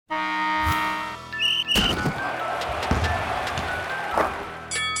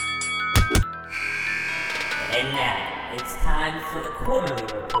Quarterly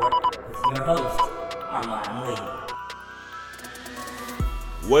Report with your host, Armon Lee.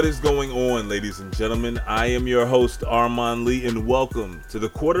 What is going on, ladies and gentlemen? I am your host, Armon Lee, and welcome to the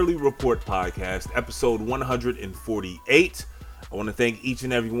Quarterly Report podcast, episode 148. I want to thank each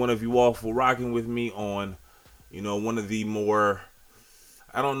and every one of you all for rocking with me on, one of the more,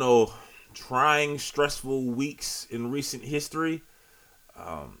 trying, stressful weeks in recent history.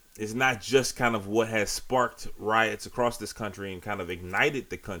 It's not just kind of what has sparked riots across this country and kind of ignited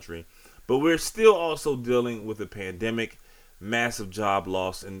the country, but we're still also dealing with a pandemic, massive job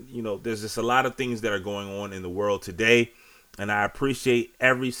loss, and there's just a lot of things that are going on in the world today, and I appreciate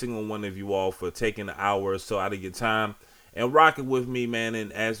every single one of you all for taking an hour or so out of your time and rocking with me, man.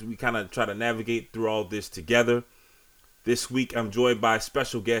 And as we kind of try to navigate through all this together, this week I'm joined by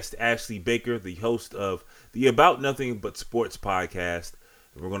special guest Ashley Baker, the host of the About Nothing But Sports podcast.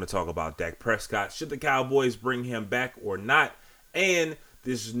 We're going to talk about Dak Prescott. Should the Cowboys bring him back or not? And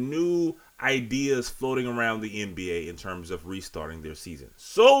this new ideas floating around the NBA in terms of restarting their season.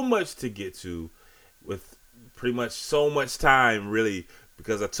 So much to get to with pretty much so much time, really,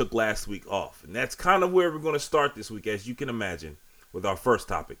 because I took last week off. And that's kind of where we're going to start this week, as you can imagine, with our first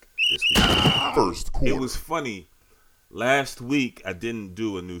topic this week. First quarter. It was funny. Last week, I didn't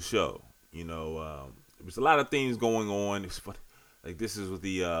do a new show. There was a lot of things going on. It was funny. Like, this is with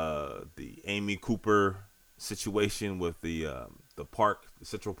the Amy Cooper situation with the park, the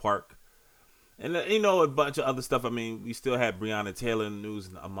Central Park. And, a bunch of other stuff. I mean, we still had Breonna Taylor in the news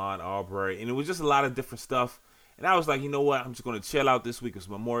and Ahmaud Arbery. And it was just a lot of different stuff. And I was like, you know what? I'm just going to chill out this week. It's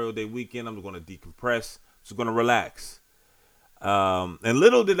Memorial Day weekend. I'm going to decompress. I'm just going to relax. And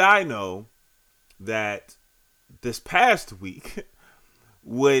little did I know that this past week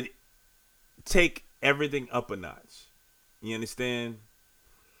would take everything up a notch. You understand?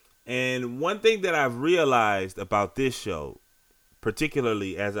 And one thing that I've realized about this show,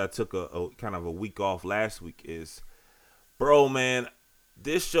 particularly as I took a kind of a week off last week, is, bro, man,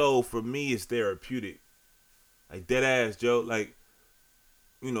 this show for me is therapeutic. Like, dead ass, Joe. Like,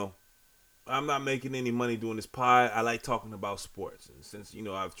 I'm not making any money doing this pod. I like talking about sports. And since,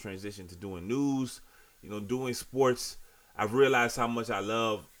 I've transitioned to doing news, doing sports, I've realized how much I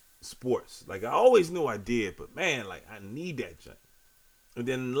love sports. Like, I always knew I did, but man, like, I need that junk. And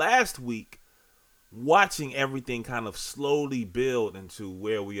then last week, watching everything kind of slowly build into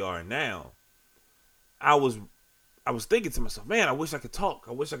where we are now, I was thinking to myself, man, I wish I could talk.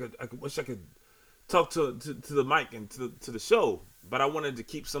 I wish I could talk to the mic and to the show, but I wanted to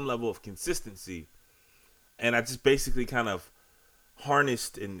keep some level of consistency, and I just basically kind of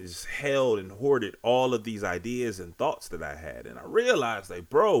harnessed and just held and hoarded all of these ideas and thoughts that I had. And I realized, like,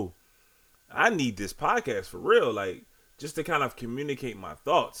 bro, I need this podcast for real, like, just to kind of communicate my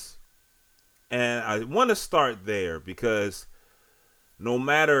thoughts. And I want to start there because no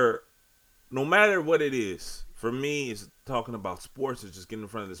matter what it is, for me, it's talking about sports or just getting in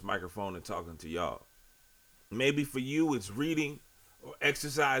front of this microphone and talking to y'all. Maybe for you, it's reading or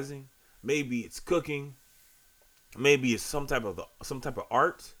exercising. Maybe it's cooking. Maybe it's some type of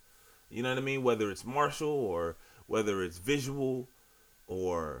art, you know what I mean? Whether it's martial or whether it's visual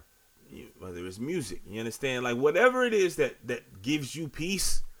or whether it's music, you understand? Like, whatever it is that gives you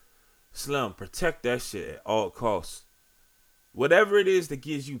peace, Slim, protect that shit at all costs. Whatever it is that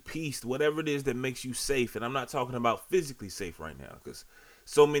gives you peace, whatever it is that makes you safe, and I'm not talking about physically safe right now, because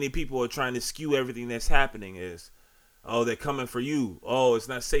so many people are trying to skew everything that's happening as, oh, they're coming for you. Oh, it's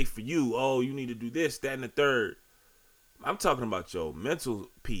not safe for you. Oh, you need to do this, that, and the third. I'm talking about your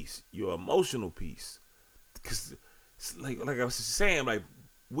mental peace, your emotional peace. Because, like I was saying, like,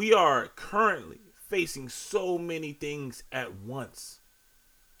 we are currently facing so many things at once.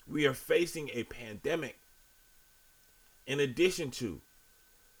 We are facing a pandemic, in addition to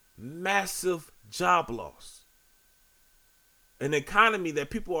massive job loss, an economy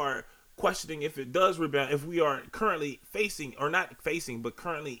that people are questioning if it does rebound, if we are currently facing, or not facing, but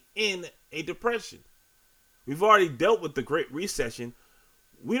currently in a depression. We've already dealt with the Great Recession.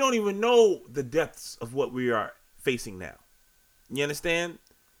 We don't even know the depths of what we are facing now. You understand?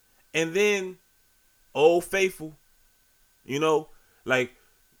 And then, Old Faithful, like,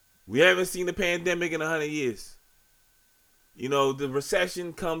 we haven't seen the pandemic in 100 years. The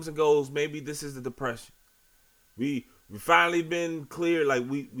recession comes and goes. Maybe this is the depression. We finally been clear. Like,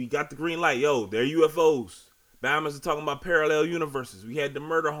 we got the green light. Yo, they're UFOs. Bama's are talking about parallel universes. We had the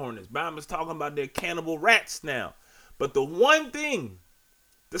murder hornets. Bama's talking about their cannibal rats now. But the one thing,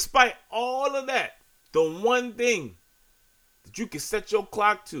 despite all of that, the one thing that you can set your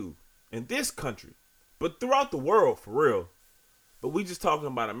clock to in this country, but throughout the world, for real, but we just talking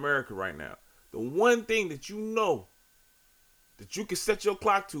about America right now. The one thing that that you can set your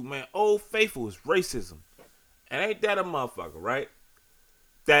clock to, man, Old Faithful is racism. And ain't that a motherfucker, right?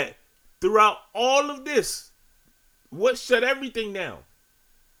 That throughout all of this, what shut everything down?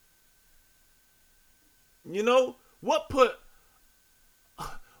 You know, what put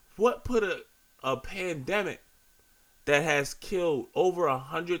a pandemic that has killed over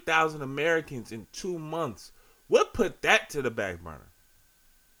 100,000 Americans in 2 months, what put that to the back burner?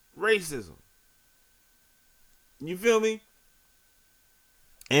 Racism. You feel me?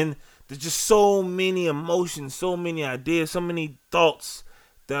 And there's just so many emotions, so many ideas, so many thoughts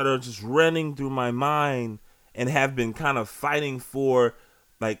that are just running through my mind and have been kind of fighting for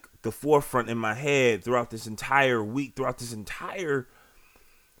like the forefront in my head throughout this entire week, throughout this entire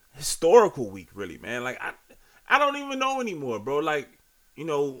historical week, really, man. Like I don't even know anymore, bro. Like, you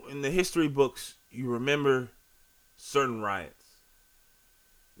know, in the history books, you remember certain riots.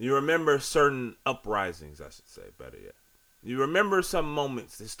 You remember certain uprisings, I should say, better yet. You remember some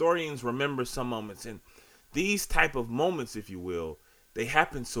moments. Historians remember some moments. And these type of moments, if you will, they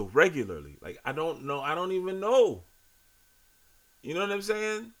happen so regularly. Like, I don't know. I don't even know. You know what I'm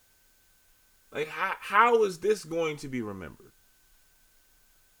saying? Like, how is this going to be remembered?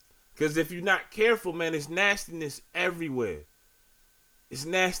 Because if you're not careful, man, it's nastiness everywhere. It's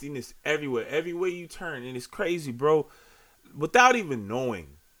nastiness everywhere. Everywhere you turn. And it's crazy, bro. Without even knowing.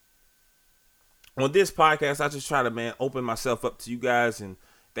 On this podcast, I just try to, man, open myself up to you guys. And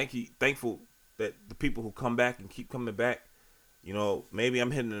thankful that the people who come back and keep coming back, you know, maybe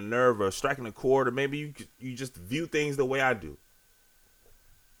I'm hitting a nerve or striking a chord, or maybe you just view things the way I do.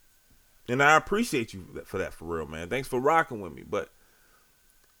 And I appreciate you for that, for real, man. Thanks for rocking with me. But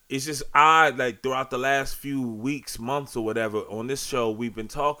it's just odd, like, throughout the last few weeks, months, or whatever, on this show, we've been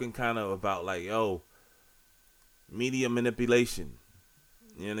talking kind of about, like, yo, media manipulation.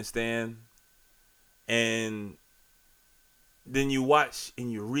 You understand? And then you watch and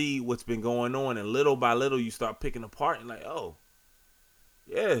you read what's been going on, and little by little, you start picking apart and like, oh,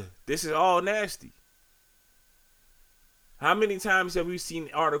 yeah, this is all nasty. How many times have we seen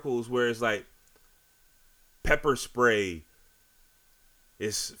articles where it's like pepper spray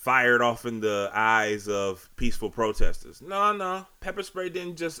is fired off in the eyes of peaceful protesters? No. Pepper spray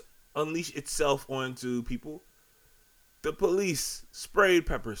didn't just unleash itself onto people. The police sprayed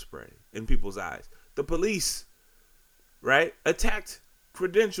pepper spray in people's eyes. The police, right, attacked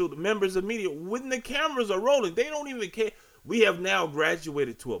credentialed members of media when the cameras are rolling. They don't even care. We have now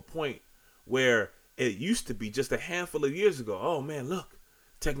graduated to a point where it used to be just a handful of years ago. Oh, man, look,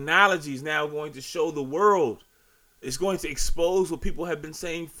 technology is now going to show the world. It's going to expose what people have been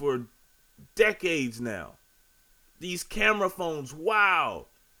saying for decades now. These camera phones, wow.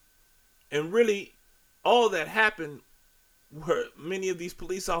 And really, all that happened where many of these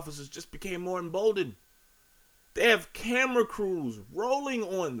police officers just became more emboldened. They have camera crews rolling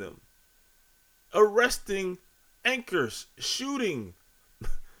on them, arresting anchors, shooting,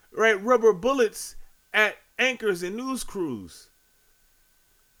 right, rubber bullets at anchors and news crews,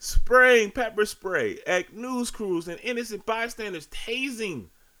 spraying pepper spray at news crews and innocent bystanders, tasing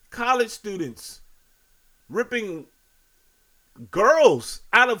college students, ripping girls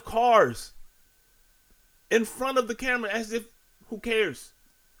out of cars in front of the camera as if, who cares?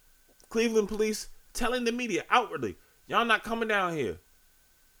 Cleveland police telling the media outwardly, y'all not coming down here.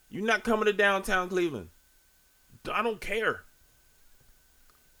 You're not coming to downtown Cleveland. I don't care.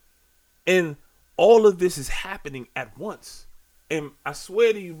 And all of this is happening at once. And I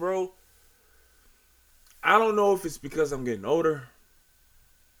swear to you, bro, I don't know if it's because I'm getting older.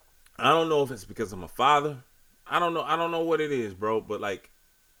 I don't know if it's because I'm a father. I don't know what it is, bro. But like,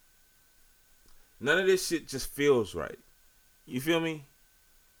 none of this shit just feels right. You feel me?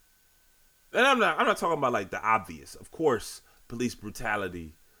 And I'm not talking about like the obvious. Of course, police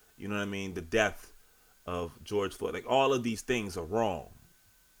brutality, you know what I mean? The death of George Floyd. Like, all of these things are wrong.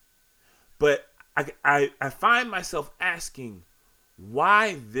 But I find myself asking,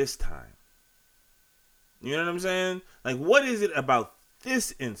 why this time? You know what I'm saying? Like, what is it about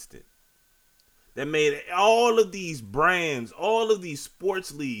this instant that made all of these brands, all of these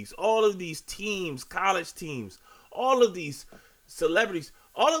sports leagues, all of these teams, college teams, all of these celebrities,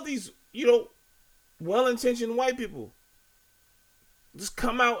 all of these, you know, well-intentioned white people just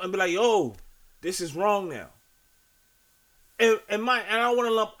come out and be like, yo, this is wrong now. And I want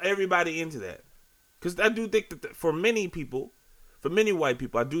to lump everybody into that. Because I do think that for many people, for many white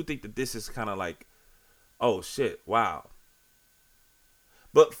people, I do think that this is kind of like, oh shit, wow.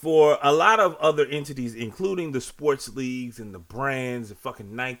 But for a lot of other entities, including the sports leagues and the brands and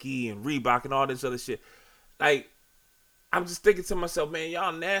fucking Nike and Reebok and all this other shit, like, I'm just thinking to myself, man,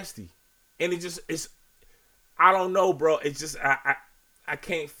 y'all nasty. And I don't know, bro. It's just I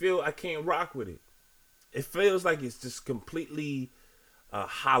can't rock with it. It feels like it's just completely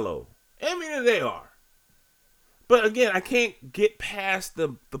hollow. I mean, they are. But again, I can't get past the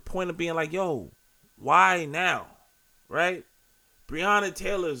point of being like, yo, why now? Right? Breonna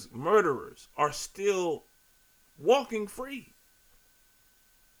Taylor's murderers are still walking free.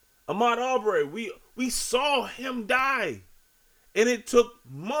 Ahmaud Arbery, we saw him die. And it took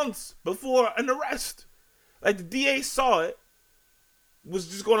months before an arrest. Like the DA saw it, was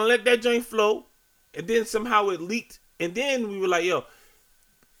just going to let that joint flow, and then somehow it leaked. And then we were like, yo,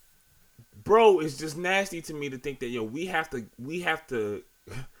 bro, it's just nasty to me to think that, yo, we have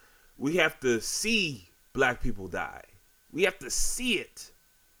to see black people die. We have to see it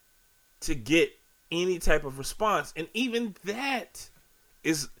to get any type of response. And even that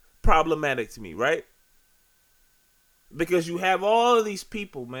is problematic to me, right? Because you have all of these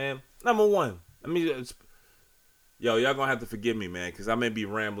people, man. Number one, y'all gonna have to forgive me, man, because I may be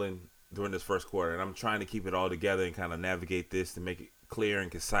rambling during this first quarter, and I'm trying to keep it all together and kind of navigate this to make it clear and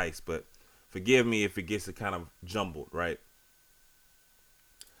concise. But forgive me if it gets kind of jumbled, right?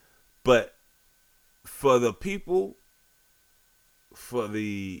 But for the people, for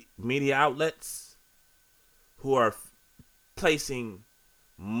the media outlets who are placing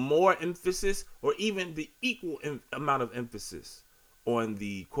more emphasis or even the equal amount of emphasis on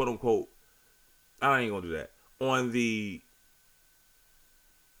the quote unquote, I ain't gonna do that, on the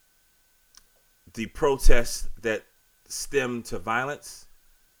protests that stem to violence,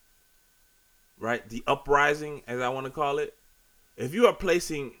 right? The uprising, as I want to call it. If you are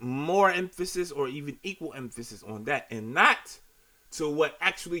placing more emphasis or even equal emphasis on that and not to what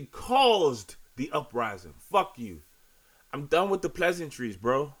actually caused the uprising, fuck you. I'm done with the pleasantries,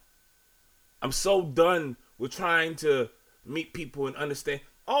 bro. I'm so done with trying to meet people and understand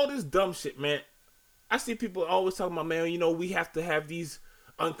all this dumb shit, man. I see people always talking about, man, you know, we have to have these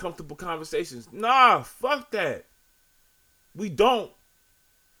uncomfortable conversations. Nah, fuck that. We don't.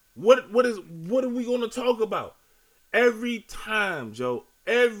 What are we going to talk about? Every time, Joe,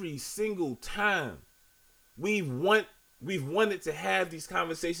 every single time we've wanted to have these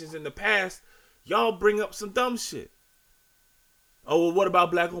conversations in the past, y'all bring up some dumb shit. Oh, well, what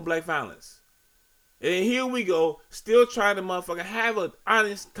about black on black violence? And here we go, still trying to motherfucker have an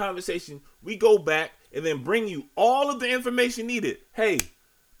honest conversation. We go back and then bring you all of the information needed. Hey,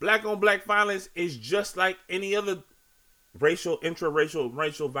 black on black violence is just like any other racial,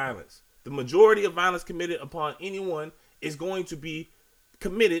 racial violence. The majority of violence committed upon anyone is going to be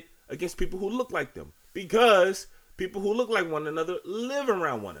committed against people who look like them, because people who look like one another live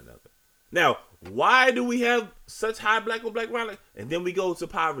around one another. Now, why do we have such high black on black violence? And then we go to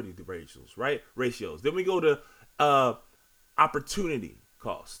poverty ratios, right? Ratios. Then we go to opportunity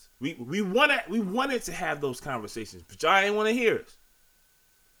cost. We wanted to have those conversations, but y'all ain't want to hear us.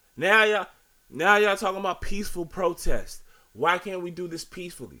 Now y'all talking about peaceful protest. Why can't we do this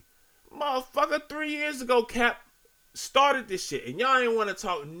peacefully? Motherfucker, 3 years ago, Cap started this shit, and y'all ain't want to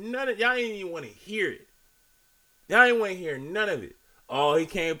talk none of. Y'all ain't even want to hear it. Y'all ain't want to hear none of it. Oh, he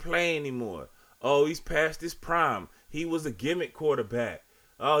can't play anymore. Oh, he's past his prime. He was a gimmick quarterback.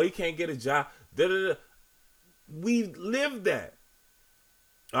 Oh, he can't get a job. Da-da-da. We lived that.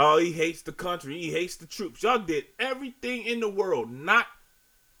 Oh, he hates the country. He hates the troops. Y'all did everything in the world not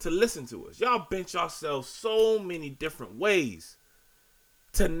to listen to us. Y'all bent yourselves so many different ways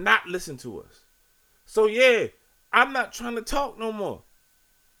to not listen to us. So yeah, I'm not trying to talk no more.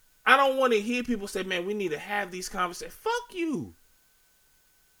 I don't want to hear people say, man, we need to have these conversations. Fuck you.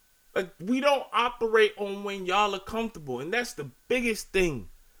 Like, we don't operate on when y'all are comfortable. And that's the biggest thing.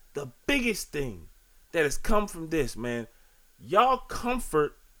 The biggest thing that has come from this, man. Y'all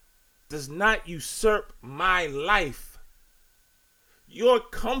comfort does not usurp my life. Your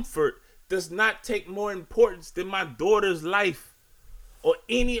comfort does not take more importance than my daughter's life or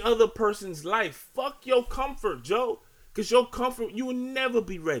any other person's life. Fuck your comfort, Joe. Because your comfort, you will never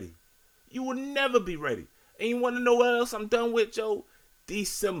be ready. You will never be ready. And you want to know what else I'm done with, Joe?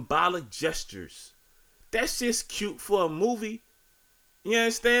 These symbolic gestures. That's just cute for a movie. You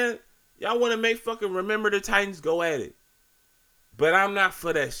understand? Y'all want to make fucking Remember the Titans, go at it. But I'm not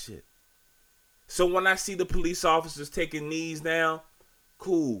for that shit. So when I see the police officers taking knees now,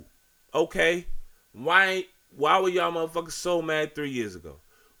 cool. Okay. Why were y'all motherfuckers so mad 3 years ago?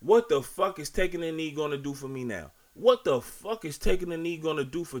 What the fuck is taking a knee gonna do for me now? What the fuck is taking a knee gonna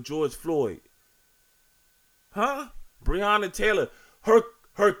do for George Floyd? Huh? Breonna Taylor.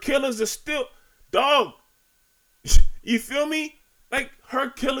 Her killers are still, dog. You feel me? Like, her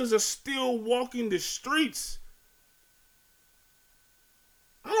killers are still walking the streets.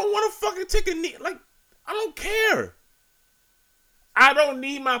 I don't want to fucking take a knee. Like, I don't care. I don't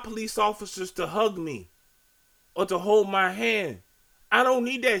need my police officers to hug me or to hold my hand. I don't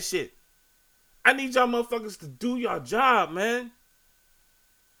need that shit. I need y'all motherfuckers to do your job, man.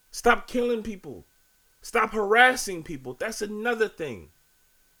 Stop killing people. Stop harassing people. That's another thing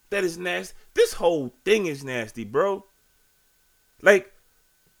that is nasty. This whole thing is nasty, bro. Like,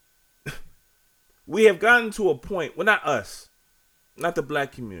 we have gotten to a point, well, not us, not the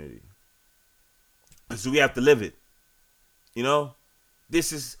black community, so we have to live it. You know,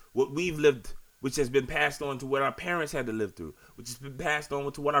 this is what we've lived, which has been passed on to what our parents had to live through, which has been passed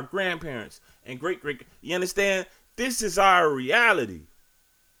on to what our grandparents and great, you understand? This is our reality.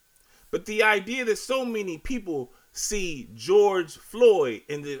 But the idea that so many people see George Floyd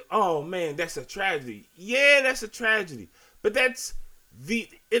and oh man, that's a tragedy. Yeah, that's a tragedy. But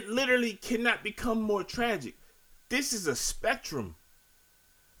it literally cannot become more tragic. This is a spectrum.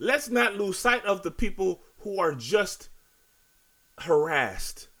 Let's not lose sight of the people who are just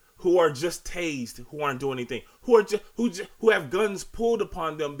harassed, who are just tased, who aren't doing anything, who have guns pulled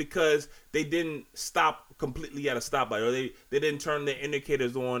upon them because they didn't stop completely at a stoplight, or they didn't turn their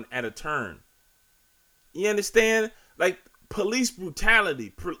indicators on at a turn. You understand? Like, police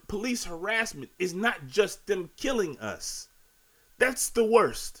brutality, police harassment is not just them killing us. That's the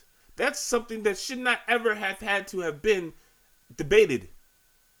worst. That's something that should not ever have had to have been debated.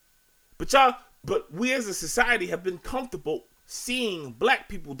 But we as a society have been comfortable seeing black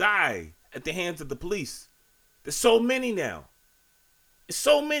people die at the hands of the police. There's so many now. It's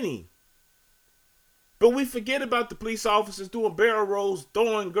so many. But we forget about the police officers doing barrel rolls,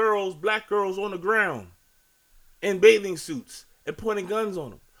 throwing black girls on the ground in bathing suits and pointing guns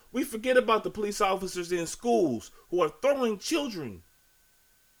on them. We forget about the police officers in schools who are throwing children,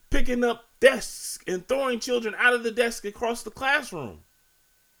 picking up desks and throwing children out of the desk across the classroom.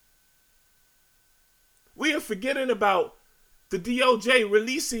 We are forgetting about the DOJ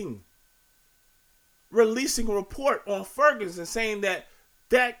releasing a report on Ferguson saying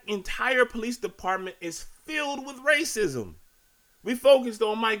that entire police department is filled with racism. We focused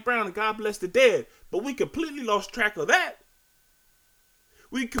on Mike Brown and God bless the dead, but we completely lost track of that.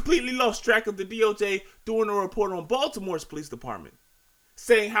 We completely lost track of the DOJ doing a report on Baltimore's police department,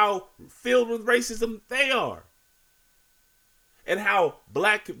 saying how filled with racism they are, and how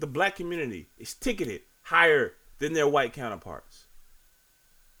the black community is ticketed higher than their white counterparts.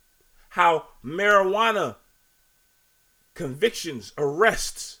 How marijuana convictions,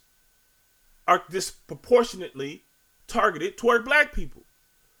 arrests are disproportionately targeted toward black people.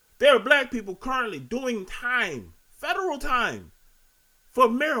 There are black people currently doing time, federal time, for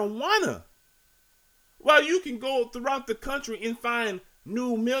marijuana. While you can go throughout the country and find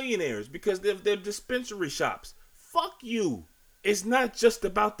new millionaires because they're dispensary shops. Fuck you. It's not just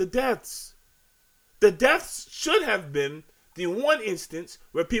about the deaths. The deaths should have been the one instance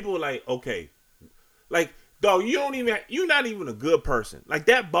where people were like, okay, like, dog, you're not even a good person. Like,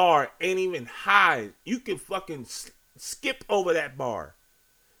 that bar ain't even high. You can fucking skip over that bar.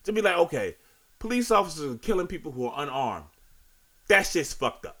 To be like, okay, police officers are killing people who are unarmed. That shit's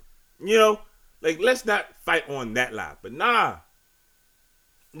fucked up. You know? Like, let's not fight on that line. But nah.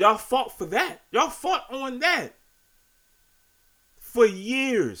 Y'all fought for that. Y'all fought on that. For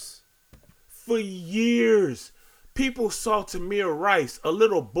years. For years. People saw Tamir Rice, a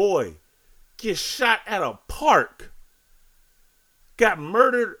little boy, get shot at a park. Got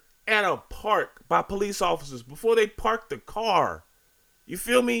murdered at a park by police officers before they parked the car. You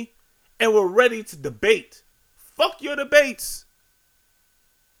feel me? And we're ready to debate. Fuck your debates.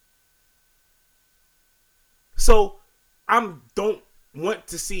 So, I don't want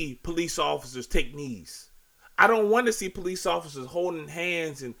to see police officers take knees. I don't want to see police officers holding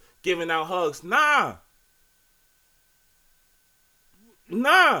hands and giving out hugs. Nah,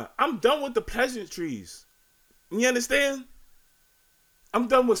 I'm done with the pleasantries. You understand? I'm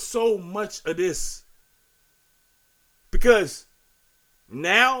done with so much of this. Because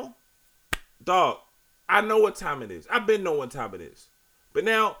now, dog, I know what time it is. I've been knowing what time it is. But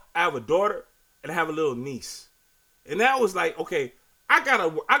now I have a daughter and I have a little niece. And that was like, okay, I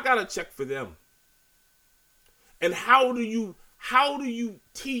gotta check for them. And how do you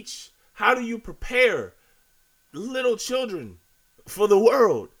teach, how do you prepare little children for the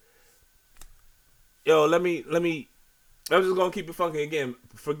world? Yo, I'm just gonna keep it funky again.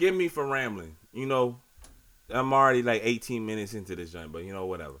 Forgive me for rambling. You know, I'm already like 18 minutes into this joint, but you know,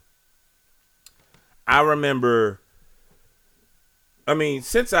 whatever. I remember,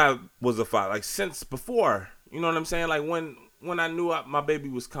 since I was a father, like since before, you know what I'm saying? Like when I knew my baby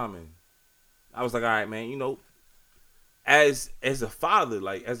was coming, I was like, all right, man, you know, as a father,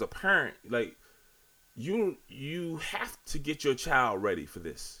 like as a parent, like you have to get your child ready for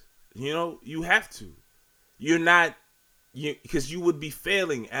this. You have to. You're not, because you would be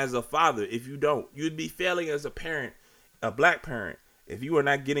failing as a father if you don't. You'd be failing as a parent, a black parent, if you are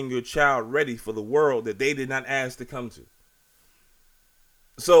not getting your child ready for the world that they did not ask to come to.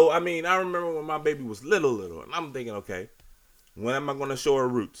 So, I remember when my baby was little, and I'm thinking, okay, when am I going to show her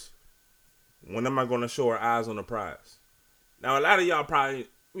roots? When am I going to show her eyes on the prize? Now, a lot of y'all probably,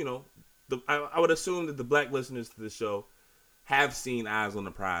 I would assume that the black listeners to the show have seen Eyes on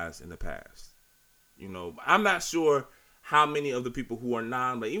the Prize in the past. I'm not sure how many of the people who are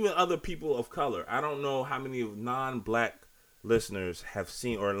non-black, even other people of color, I don't know how many of non-black listeners have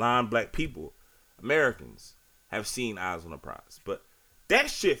seen, or non-black people, Americans, have seen Eyes on the Prize. But that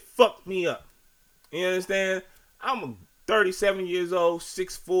shit fucked me up. You understand? I'm 37 years old,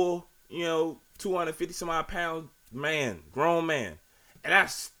 6'4", 250 some odd pounds, man, grown man. And I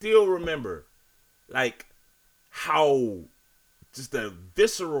still remember, how just the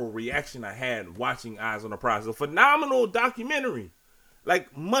visceral reaction I had watching Eyes on the Prize. A phenomenal documentary.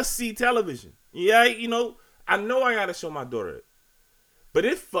 Must-see television. Yeah, I know I got to show my daughter it. But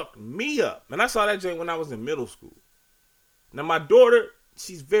it fucked me up. And I saw that joint when I was in middle school. Now, my daughter,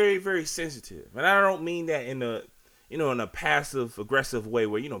 she's very, very sensitive. And I don't mean that in a passive-aggressive way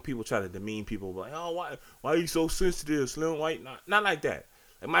where, people try to demean people. Like, oh, why are you so sensitive, Slim? Why? Not like that.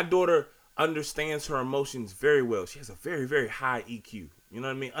 My daughter understands her emotions very well. She has a very, very high EQ. You know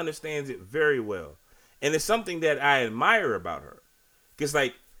what I mean? Understands it very well. And it's something that I admire about her. Because,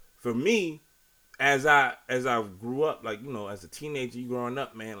 for me, as I grew up, as a teenager, you growing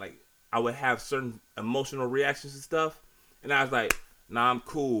up, man, I would have certain emotional reactions and stuff. And I was like, nah, I'm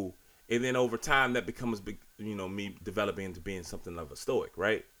cool. And then over time, that becomes, me developing into being something of a stoic,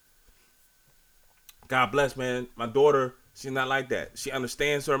 right? God bless, man. My daughter, she's not like that. She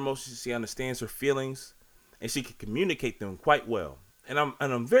understands her emotions. She understands her feelings. And she can communicate them quite well. And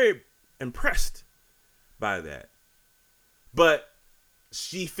I'm very impressed by that. But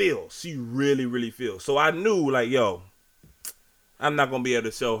she feels. She really, really feels. So I knew, I'm not going to be able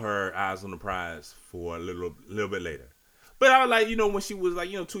to show her Eyes on the Prize for a little bit later. But I was like, when she was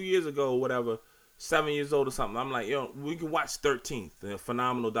 2 years ago or whatever, 7 years old or something, I'm like, we can watch 13th, a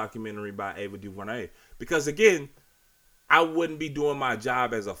phenomenal documentary by Ava DuVernay. Because again, I wouldn't be doing my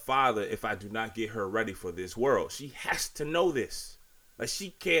job as a father if I do not get her ready for this world. She has to know this.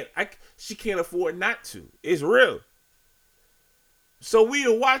 She can't afford not to. It's real. So we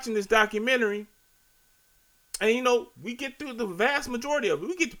are watching this documentary, and we get through the vast majority of it.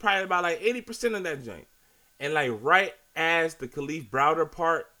 We get to probably about 80% of that joint. And right as the Khalif Browder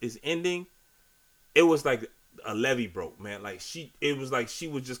part is ending, it was like a levee broke, man. It was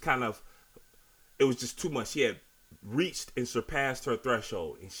just too much. She had reached and surpassed her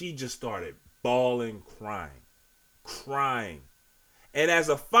threshold, and she just started bawling, crying. And as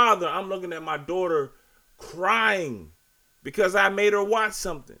a father, I'm looking at my daughter crying because I made her watch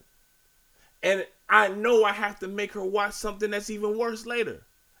something. And I know I have to make her watch something that's even worse later.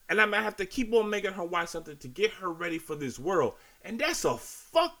 And I might have to keep on making her watch something to get her ready for this world. And that's a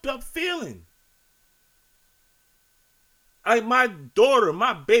fucked up feeling. My daughter,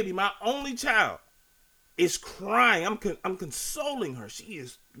 my baby, my only child is crying. I'm consoling her. She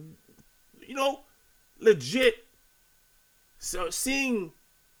is, legit. So seeing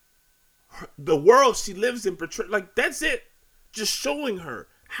the world she lives in portray, that's it. Just showing her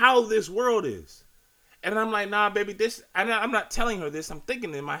how this world is. And I'm like, nah, baby, this, I'm not telling her this. I'm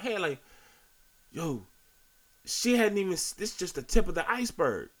thinking in my head, she hadn't even, this is just the tip of the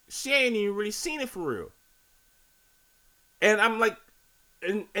iceberg. She ain't even really seen it for real. And I'm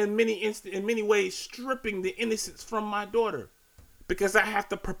in many ways, stripping the innocence from my daughter because I have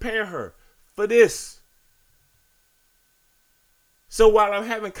to prepare her for this. So while I'm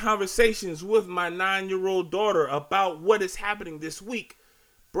having conversations with my 9-year-old daughter about what is happening this week,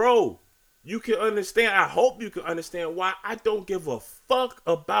 bro, you can understand, I hope you can understand why I don't give a fuck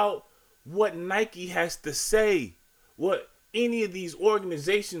about what Nike has to say, what any of these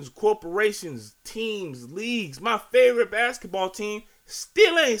organizations, corporations, teams, leagues. My favorite basketball team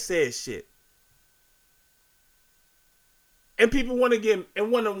still ain't said shit. And people want to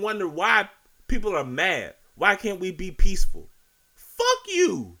wonder why people are mad. Why can't we be peaceful? Fuck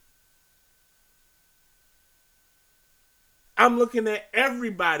you. I'm looking at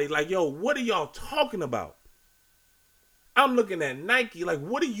everybody what are y'all talking about? I'm looking at Nike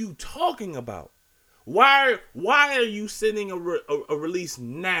what are you talking about? Why are you sending a release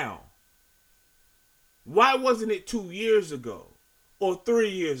now? Why wasn't it 2 years ago? Or 3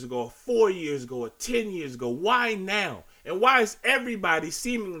 years ago? Or 4 years ago? Or 10 years ago? Why now? And why is everybody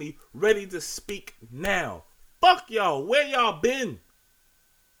seemingly ready to speak now? Fuck y'all. Where y'all been?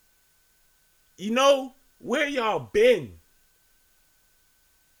 You know, where y'all been?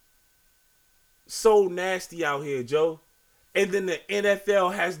 So nasty out here, Joe. And then the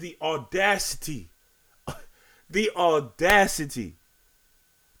NFL has the audacity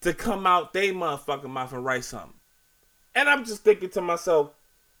to come out they motherfucking mouth and write something. And I'm just thinking to myself,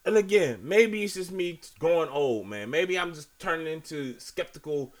 and again, maybe it's just me going old, man. Maybe I'm just turning into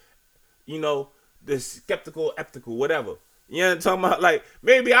skeptical, the skeptical, whatever. You know what I'm talking about? Like,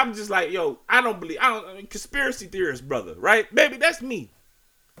 maybe I'm just like, yo, conspiracy theorist, brother, right? Maybe that's me.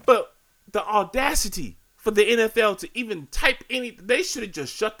 But the audacity for the NFL to even type anything, they should have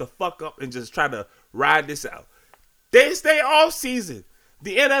just shut the fuck up and just try to ride this out. They stay off season.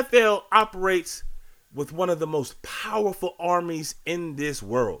 The NFL operates with one of the most powerful armies in this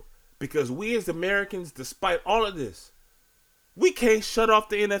world. Because we as Americans, despite all of this, we can't shut off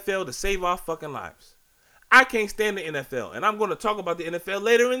the NFL to save our fucking lives. I can't stand the NFL. And I'm going to talk about the NFL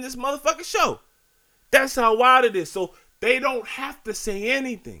later in this motherfucking show. That's how wild it is. So they don't have to say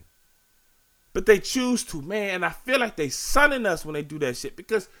anything. But they choose to, man. And I feel like they sunning us when they do that shit.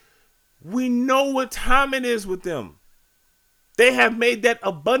 Because we know what time it is with them. They have made that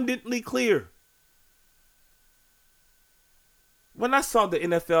abundantly clear. When I saw the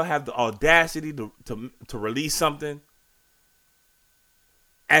NFL have the audacity to release something,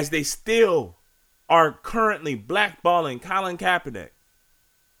 as they still are currently blackballing Colin Kaepernick.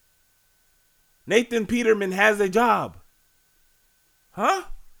 Nathan Peterman has a job. Huh?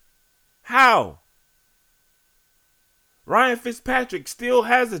 How? Ryan Fitzpatrick still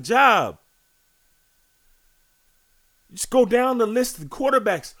has a job. Just go down the list of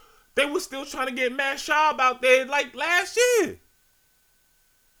quarterbacks. They were still trying to get Matt Schaub out there like last year.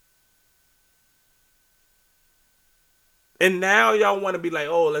 And now y'all want to be like,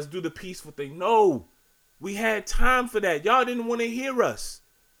 oh, let's do the peaceful thing. No, we had time for that. Y'all didn't want to hear us.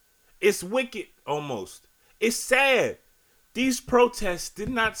 It's wicked almost. It's sad. These protests did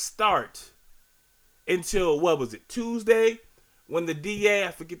not start until, Tuesday? When the DA,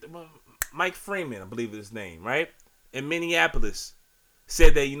 I forget, Mike Freeman, I believe is his name, right? In Minneapolis,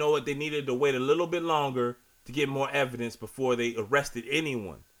 said that, you know what, they needed to wait a little bit longer to get more evidence before they arrested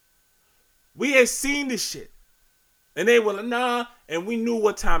anyone. We had seen this shit. And they were like, nah, and we knew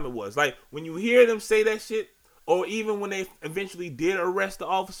what time it was. Like, when you hear them say that shit, or even when they eventually did arrest the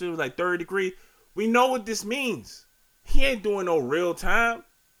officer, it was like third degree, we know what this means. He ain't doing no real time.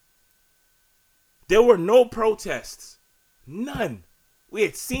 There were no protests. None. We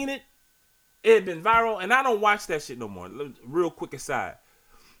had seen it. It had been viral, and I don't watch that shit no more. Real quick aside.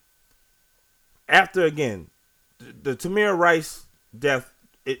 After, again, the Tamir Rice death,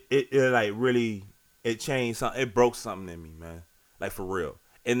 it like really... It changed something. It broke something in me, man. Like, for real.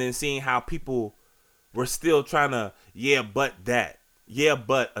 And then seeing how people were still trying to, but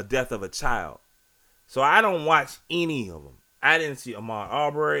a death of a child. So I don't watch any of them. I didn't see Ahmaud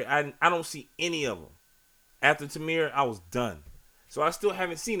Arbery. I don't see any of them. After Tamir, I was done. So I still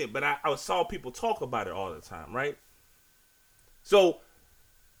haven't seen it, but I saw people talk about it all the time, right? So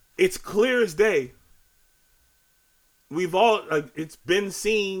it's clear as day. We've all, it's been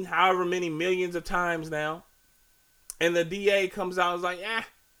seen however many millions of times now. And the DA comes out and is like,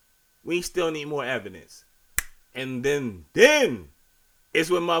 we still need more evidence. And then it's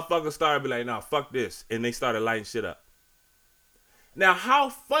when motherfuckers started be like, nah, fuck this. And they started lighting shit up. Now, how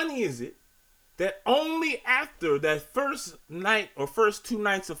funny is it that only after that first night or first 2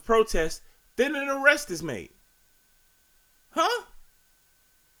 nights of protest, then an arrest is made? Huh?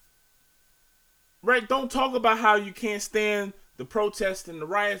 Right, don't talk about how you can't stand the protests and the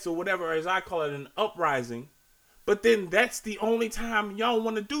riots or whatever, as I call it, an uprising. But then that's the only time y'all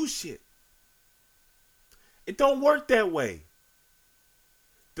want to do shit. It don't work that way.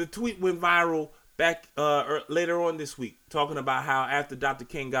 The tweet went viral back later on this week, talking about how after Dr.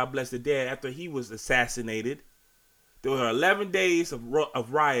 King, God bless the dead, after he was assassinated, there were 11 days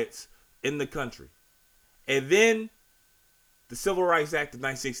of riots in the country. And then the Civil Rights Act of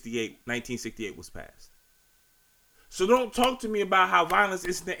 1968 was passed. So don't talk to me about how violence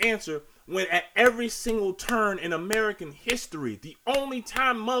isn't the answer when at every single turn in American history, the only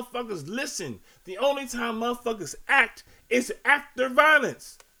time motherfuckers listen, the only time motherfuckers act is after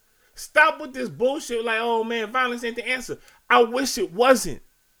violence. Stop with this bullshit like, oh man, violence ain't the answer. I wish it wasn't.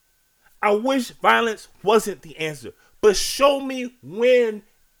 I wish violence wasn't the answer. But show me when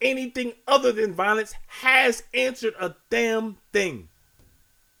anything other than violence has answered a damn thing.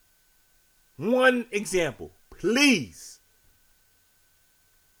 One example, please.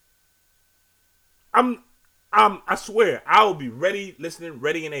 I swear, I will be ready, listening,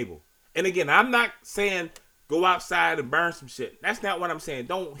 ready, and able. And again, I'm not saying go outside and burn some shit. That's not what I'm saying.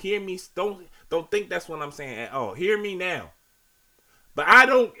 Don't hear me. Don't think that's what I'm saying at all. Hear me now. But I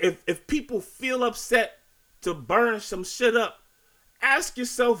don't. If people feel upset to burn some shit up, ask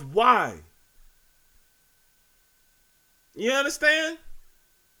yourself why. You understand?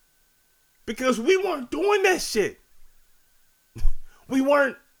 Because we weren't doing that shit. We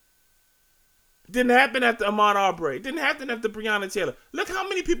weren't. Didn't happen after Ahmaud Arbery. Didn't happen after Breonna Taylor. Look how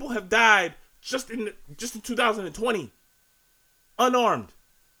many people have died just in 2020, unarmed,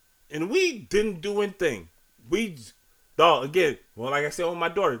 and we didn't do anything. Again, well, like I said with my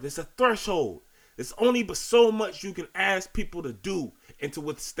daughter, there's a threshold. There's only but so much you can ask people to do and to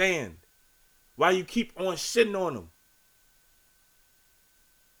withstand. While you keep on shitting on them.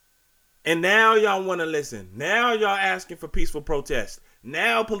 And now y'all want to listen. Now y'all asking for peaceful protest.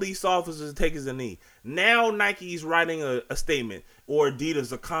 Now police officers are taking a knee. Now Nike's writing a statement. Or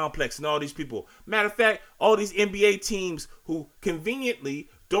Adidas, a Complex, and all these people. Matter of fact, all these NBA teams who conveniently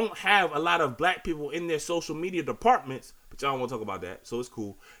don't have a lot of black people in their social media departments. But y'all don't want to talk about that, so it's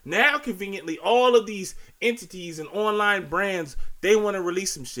cool. Now, conveniently, all of these entities and online brands, they want to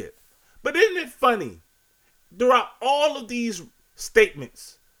release some shit. But isn't it funny? Throughout all of these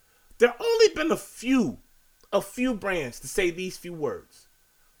statements, there only been a few brands to say these few words.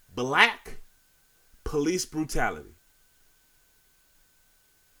 Black police brutality.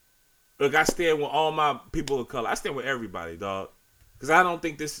 Look, I stand with all my people of color. I stand with everybody, dog. Because I don't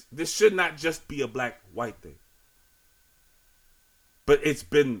think this should not just be a black-white thing. But it's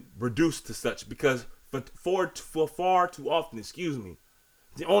been reduced to such because for far too often,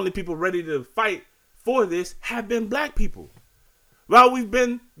 the only people ready to fight for this have been black people. While we've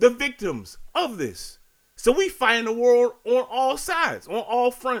been the victims of this. So we fight in the world on all sides, on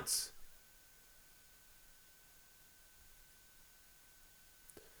all fronts.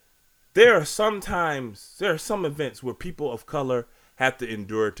 There are some events where people of color have to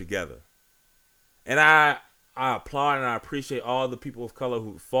endure together. And I applaud and I appreciate all the people of color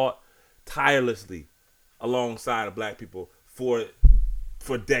who fought tirelessly alongside of black people for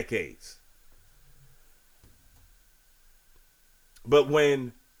decades. But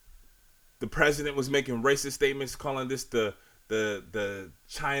when the president was making racist statements calling this the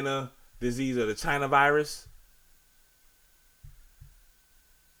China disease or the China virus,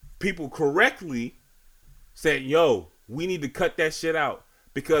 people correctly said, yo, we need to cut that shit out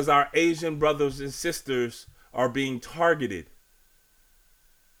because our Asian brothers and sisters are being targeted,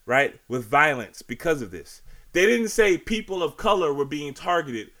 right, with violence because of this. They didn't say people of color were being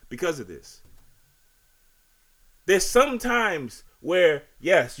targeted because of this. There's some times where,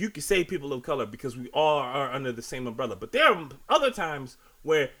 yes, you can say people of color because we all are under the same umbrella. But there are other times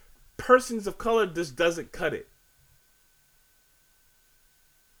where persons of color just doesn't cut it.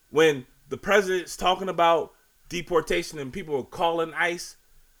 When the president's talking about deportation and people are calling ICE,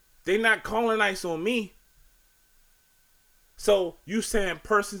 they're not calling ICE on me. So you saying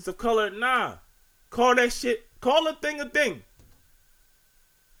persons of color? Nah. Call that shit, call a thing a thing.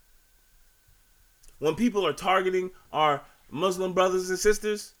 When people are targeting our Muslim brothers and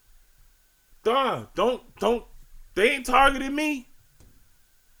sisters, they ain't targeting me.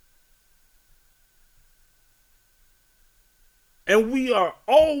 And we are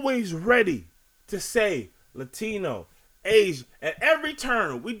always ready to say Latino, Asian, at every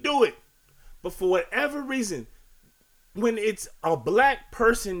turn, we do it. But for whatever reason, when it's a black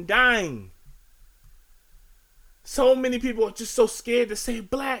person dying, so many people are just so scared to say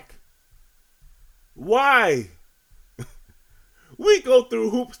black. Why? We go through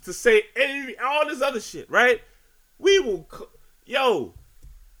hoops to say all this other shit, right? We will,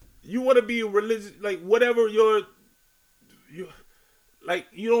 you want to be religious, like whatever you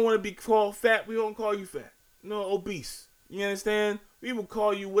don't want to be called fat, we don't call you fat. No, obese. You understand? We will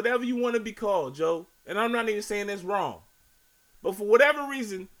call you whatever you want to be called, Joe. And I'm not even saying that's wrong. But for whatever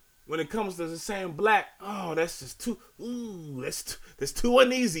reason, when it comes to saying black, oh, that's just too, that's too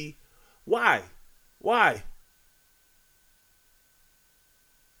uneasy. Why?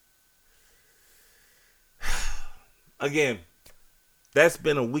 Again, that's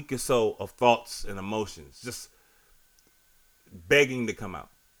been a week or so of thoughts and emotions just begging to come out.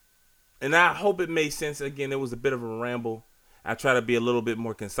 And I hope it made sense. Again, it was a bit of a ramble. I try to be a little bit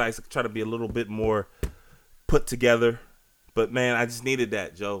more concise. I try to be a little bit more put together. But man, I just needed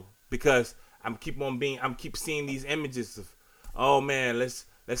that, Joe, because I'm keep seeing these images of, oh man, let's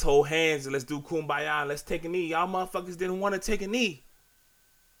hold hands and let's do kumbaya and let's take a knee. Y'all motherfuckers didn't want to take a knee.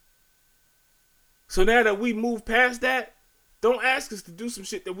 So now that we moved past that, don't ask us to do some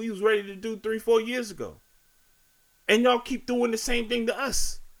shit that we was ready to do 3-4 years ago. And y'all keep doing the same thing to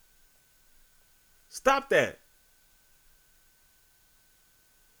us. Stop that.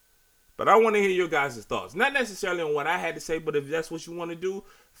 But I want to hear your guys' thoughts. Not necessarily on what I had to say, but if that's what you want to do,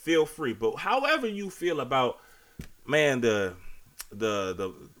 feel free. But however you feel about, man,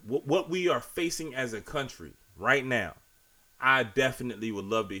 what we are facing as a country right now, I definitely would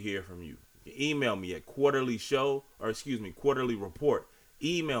love to hear from you. You can email me at quarterly report.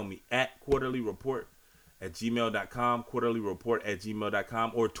 Email me at quarterlyreport@gmail.com,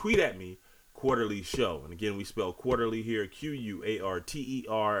 quarterlyreport@gmail.com, or tweet at me, quarterly show. And again, we spell quarterly here,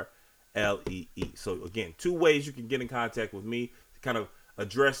 QUARTERLEE. So again, 2 ways you can get in contact with me to kind of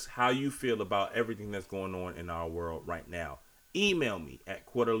address how you feel about everything that's going on in our world right now. Email me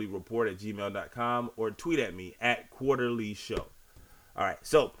at quarterlyreport@gmail.com or tweet at me at quarterly show. All right,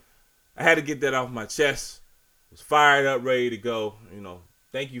 so I had to get that off my chest. Was fired up, ready to go.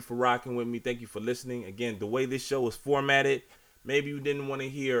 Thank you for rocking with me. Thank you for listening. Again, the way this show is formatted, maybe you didn't want to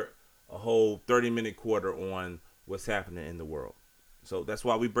hear a whole 30-minute quarter on what's happening in the world. So that's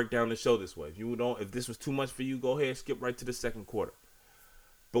why we break down the show this way. If this was too much for you, go ahead, skip right to the second quarter.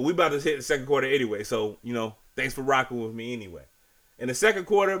 But we about to hit the second quarter anyway, so thanks for rocking with me anyway. In the second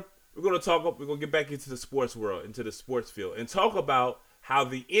quarter, we're gonna get back into the sports world, into the sports field, and talk about how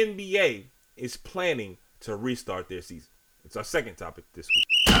the NBA is planning to restart their season. It's our second topic this week.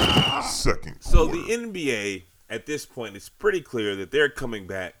 So the NBA at this point, it's pretty clear that they're coming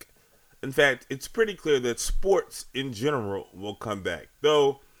back. In fact, it's pretty clear that sports in general will come back.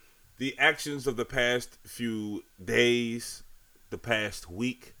 Though the actions of the past few days, the past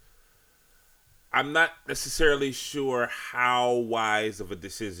week, I'm not necessarily sure how wise of a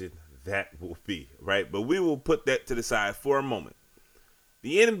decision that will be, right? But we will put that to the side for a moment.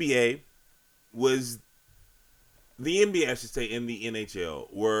 The NBA, I should say, and the NHL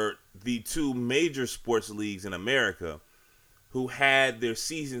were the 2 major sports leagues in America who had their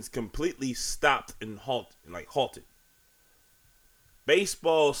seasons completely stopped and halted.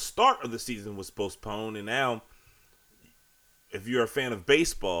 Baseball's start of the season was postponed, and now, if you're a fan of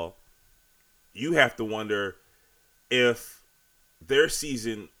baseball, you have to wonder if their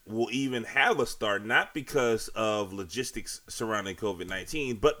season will even have a start, not because of logistics surrounding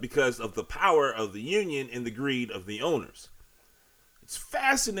COVID-19, but because of the power of the union and the greed of the owners. It's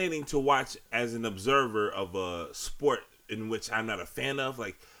fascinating to watch as an observer of a sport in which I'm not a fan of.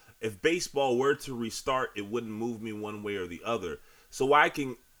 Like, if baseball were to restart, it wouldn't move me one way or the other. So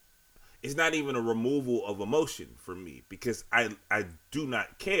it's not even a removal of emotion for me, because I do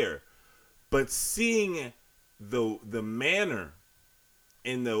not care. But seeing the manner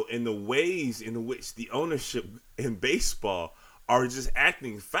and the ways in which the ownership in baseball are just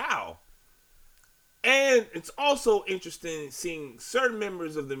acting foul. And it's also interesting seeing certain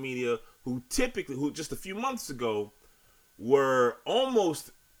members of the media who just a few months ago were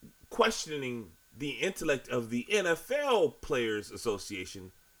almost questioning the intellect of the NFL Players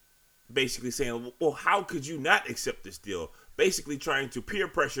Association, basically saying, well, how could you not accept this deal? Basically trying to peer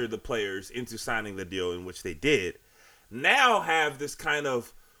pressure the players into signing the deal, in which they did. Now have this kind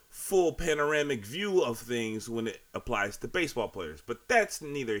of full panoramic view of things when it applies to baseball players. But that's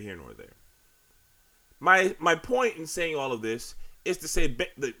neither here nor there. My point in saying all of this is to say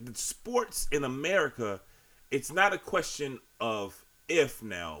the sports in America, it's not a question of if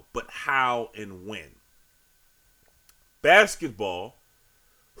now, but how and when. Basketball,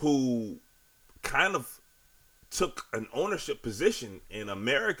 who kind of took an ownership position in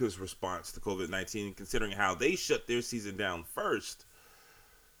America's response to COVID-19, considering how they shut their season down first,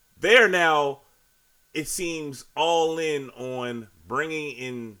 they're now, it seems, all in on bringing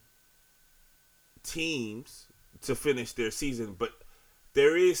in teams to finish their season. But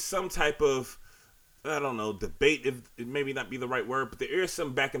there is some type of, I don't know, debate, if it maybe not be the right word, but there is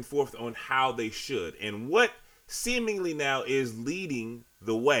some back and forth on how they should. And what seemingly now is leading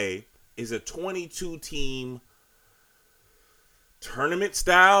the way is a 22-team tournament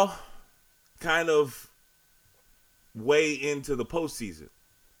style kind of way into the postseason.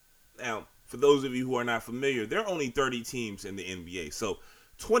 Now, for those of you who are not familiar, there are only 30 teams in the NBA. So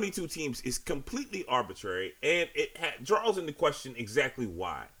 22 teams is completely arbitrary, and it draws into question exactly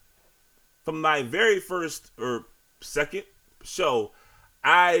why. From my very first or second show,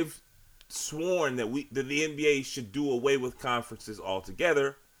 I've sworn that the NBA should do away with conferences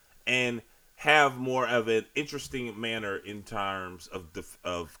altogether and have more of an interesting manner in terms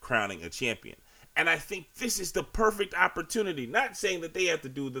of crowning a champion. And I think this is the perfect opportunity. Not saying that they have to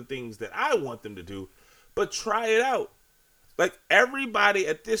do the things that I want them to do, but try it out. Like, everybody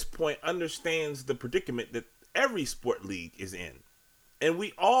at this point understands the predicament that every sport league is in. And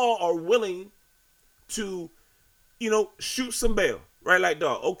we all are willing to shoot some bail, right? Like,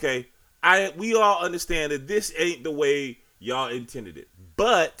 dog, okay, we all understand that this ain't the way y'all intended it,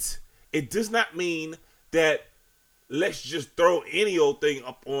 but it does not mean that let's just throw any old thing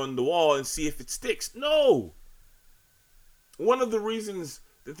up on the wall and see if it sticks. No. One of the reasons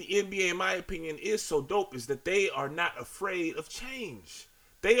that the NBA, in my opinion, is so dope is that they are not afraid of change.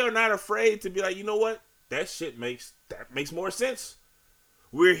 They are not afraid to be like, you know what? That makes more sense.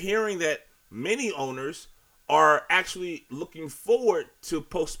 We're hearing that many owners are actually looking forward to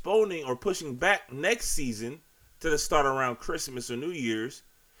postponing or pushing back next season to the start around Christmas or New Year's.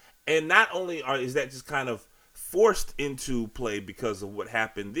 And not only is that just kind of forced into play because of what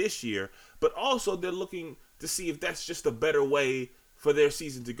happened this year, but also they're looking to see if that's just a better way for their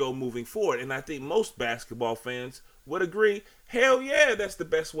season to go moving forward. And I think most basketball fans would agree, hell yeah, that's the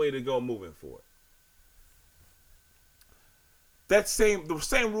best way to go moving forward. The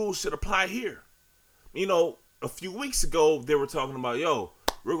same rules should apply here. A few weeks ago, they were talking about,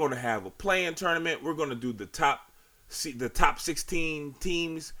 we're going to have a play-in tournament. We're going to do the top 16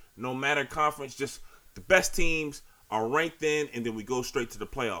 teams, no matter conference, just the best teams are ranked in, and then we go straight to the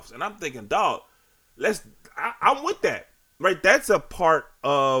playoffs. And I'm thinking, dog, I'm with that, right? That's a part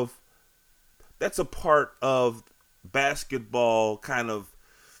of basketball kind of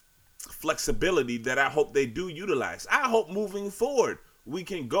flexibility that I hope they do utilize. I hope moving forward we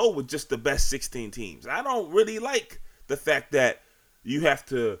can go with just the best 16 teams. I don't really like the fact that you have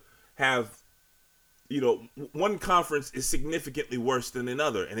to have, one conference is significantly worse than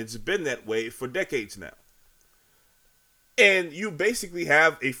another, and it's been that way for decades now. And you basically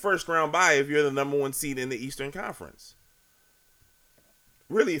have a first round bye if you're the number one seed in the Eastern Conference.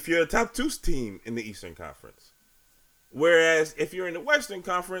 Really, if you're a top 2 team in the Eastern Conference. Whereas if you're in the Western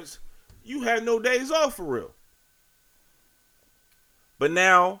Conference, you have no days off for real. But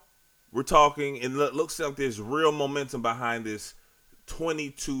now we're talking, and it looks like there's real momentum behind this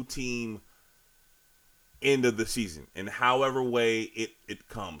 22-team end of the season. And however way it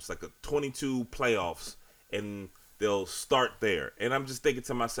comes, like a 22 playoffs, and they'll start there. And I'm just thinking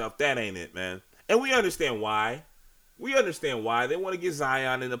to myself, that ain't it, man. And we understand why. They want to get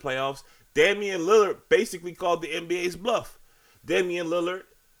Zion in the playoffs. Damian Lillard basically called the NBA's bluff. Damian Lillard,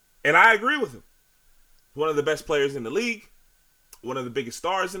 and I agree with him, one of the best players in the league, one of the biggest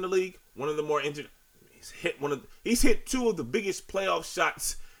stars in the league, one of the more he's hit 2 of the biggest playoff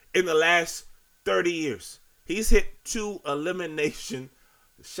shots in the last 30 years. He's hit 2 elimination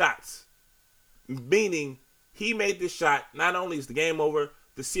shots, meaning he made this shot. Not only is the game over,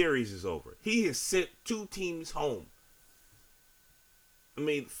 the series is over. He has sent 2 teams home.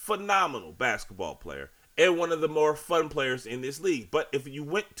 Phenomenal basketball player and one of the more fun players in this league. But if you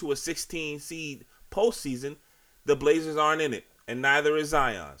went to a 16 seed postseason, the Blazers aren't in it, and neither is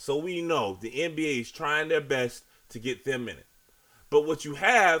Zion. So we know the NBA is trying their best to get them in it. But what you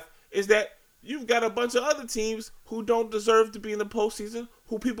have is that you've got a bunch of other teams who don't deserve to be in the postseason,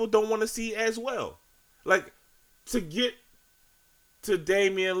 who people don't want to see as well. Like, to get to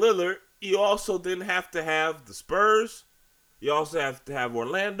Damian Lillard, you also then have to have the Spurs. You also have to have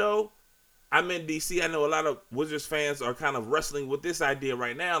Orlando. I'm in D.C. I know a lot of Wizards fans are kind of wrestling with this idea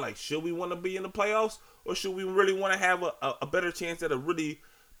right now. Like, should we want to be in the playoffs, or should we really want to have a better chance at a really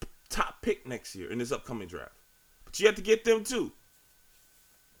top pick next year in this upcoming draft? But you have to get them too.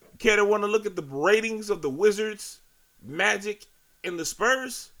 Care to want to look at the ratings of the Wizards, Magic, and the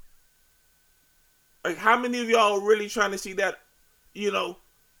Spurs? Like, how many of y'all are really trying to see that,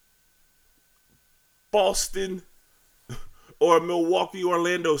 Boston or Milwaukee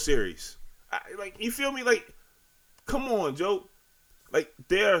Orlando series? You feel me? Like, come on, Joe. Like,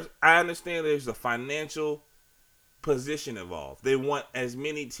 I understand there's a financial position involved. They want as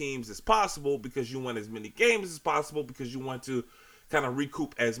many teams as possible because you want as many games as possible because you want to kind of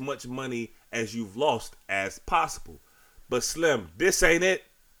recoup as much money as you've lost as possible. But Slim, this ain't it.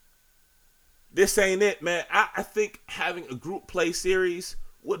 This ain't it, man. I think having a group play series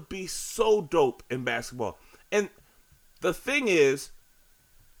would be so dope in basketball. And the thing is,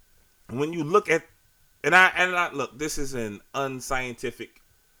 when you look at, and I look, this is an unscientific,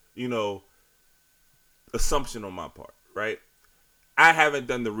 assumption on my part, right? I haven't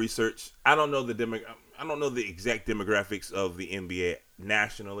done the research. I don't know the exact demographics of the NBA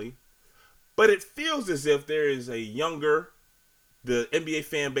nationally, but it feels as if there is the NBA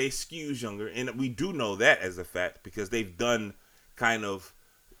fan base skews younger, and we do know that as a fact because they've done kind of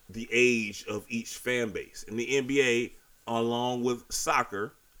the age of each fan base. And the NBA, along with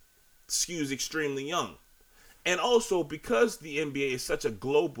soccer, skews extremely young. And also because the NBA is such a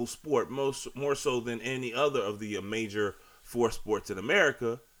global sport, more so than any other of the major 4 sports in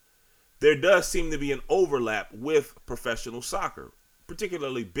America, there does seem to be an overlap with professional soccer,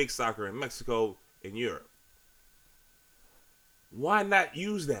 particularly big soccer in Mexico and Europe. Why not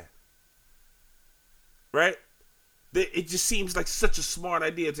use that? Right? It just seems like such a smart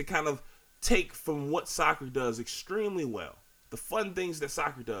idea to kind of take from what soccer does extremely well, the fun things that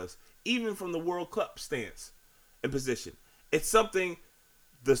soccer does, even from the World Cup stance and position. It's something,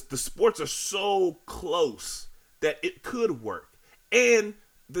 the sports are so close that it could work. And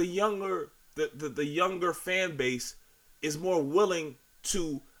the younger fan base is more willing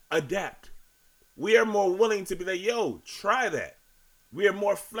to adapt. We are more willing to be like, yo, try that. We are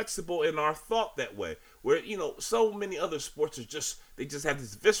more flexible in our thought that way. Where, so many other sports they just have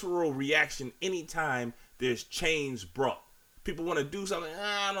this visceral reaction anytime there's change brought. People want to do something,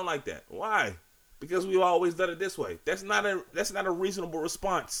 I don't like that. Why? Because we've always done it this way. That's not a reasonable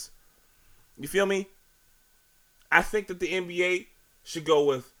response. You feel me? I think that the NBA should go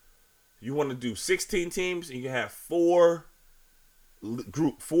with, you want to do 16 teams, and you can have four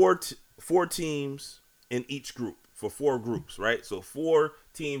teams in each group for 4 groups, right? So 4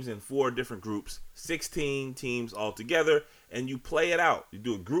 teams in 4 different groups, 16 teams all together, and you play it out. You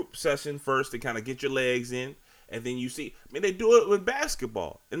do a group session first to kind of get your legs in, and then you see. I mean, they do it with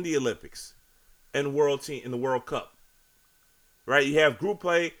basketball in the Olympics and in the World Cup, right? You have group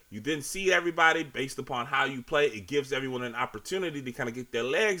play. You then see everybody based upon how you play. It gives everyone an opportunity to kind of get their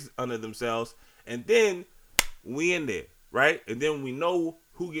legs under themselves, and then we in there, right? And then we know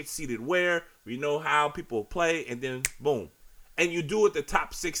who gets seated where. We know how people play, and then boom. And you do it the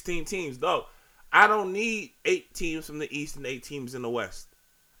top 16 teams. Though, I don't need 8 teams from the East and 8 teams in the West.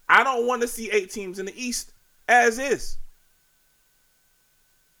 I don't want to see 8 teams in the East as is.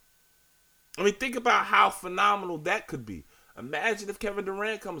 I mean, think about how phenomenal that could be. Imagine if Kevin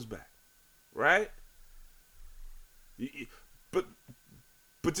Durant comes back, right? But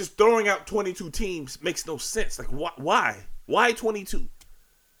just throwing out 22 teams makes no sense. Like, why? Why 22?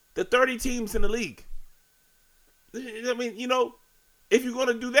 The 30 teams in the league. I mean, if you're going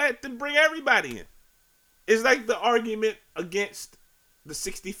to do that, then bring everybody in. It's like the argument against the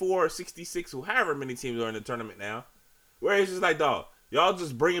 64 or 66 or however many teams are in the tournament now, where it's just like, dog, y'all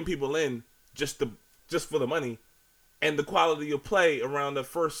just bringing people in just for the money, and the quality of play around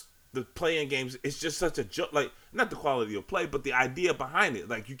the playing games is just such a joke. Like, not the quality of play, but the idea behind it.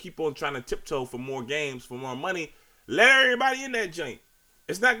 Like, you keep on trying to tiptoe for more games, for more money. Let everybody in that joint.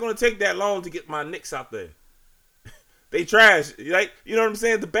 It's not going to take that long to get my Knicks out there. They trash. Like, you know what I'm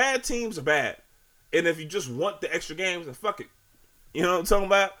saying? The bad teams are bad. And if you just want the extra games, then fuck it. You know what I'm talking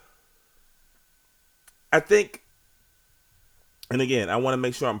about? I think, and again, I want to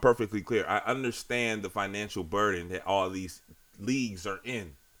make sure I'm perfectly clear. I understand the financial burden that all these leagues are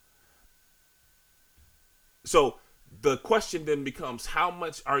in. So the question then becomes, how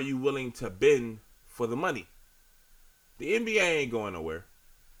much are you willing to bend for the money? The NBA ain't going nowhere.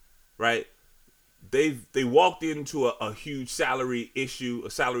 Right? They walked into a huge salary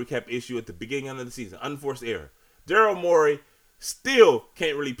cap issue at the beginning of the season. Unforced error. Daryl Morey still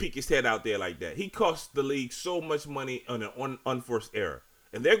can't really peek his head out there like that. He cost the league so much money on an unforced error.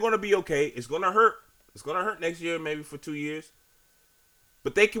 And they're going to be okay. It's going to hurt. It's going to hurt next year, maybe for 2 years.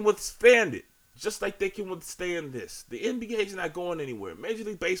 But they can withstand it. Just like they can withstand this. The NBA is not going anywhere. Major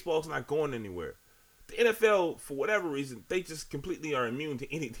League Baseball is not going anywhere. The NFL, for whatever reason, they just completely are immune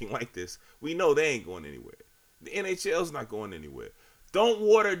to anything like this. We know they ain't going anywhere. The NHL's not going anywhere. Don't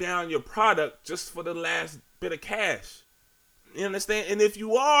water down your product just for the last bit of cash. You understand? And if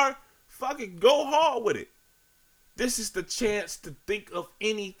you are, fuck it, go hard with it. This is the chance to think of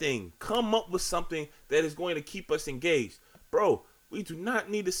anything. Come up with something that is going to keep us engaged. Bro, we do not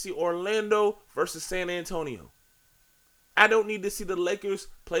need to see Orlando versus San Antonio. I don't need to see the Lakers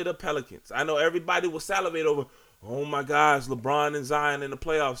play the Pelicans. I know everybody will salivate over, oh my gosh, LeBron and Zion in the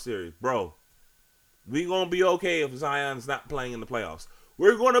playoff series. Bro, we're going to be okay if Zion's not playing in the playoffs.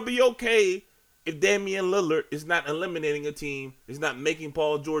 We're going to be okay if Damian Lillard is not eliminating a team, is not making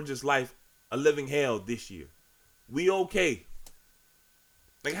Paul George's life a living hell this year. We okay.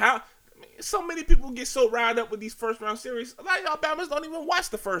 Like so many people get so riled up with these first round series. A lot of y'all Bama's don't even watch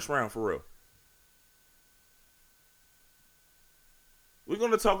the first round for real. We're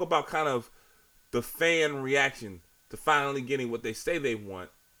going to talk about kind of the fan reaction to finally getting what they say they want,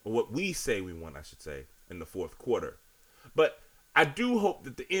 or what we say we want, I should say, in the fourth quarter. But I do hope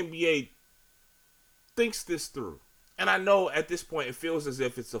that the NBA thinks this through. And I know at this point it feels as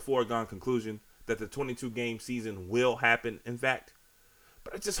if it's a foregone conclusion that the 22-game season will happen, in fact.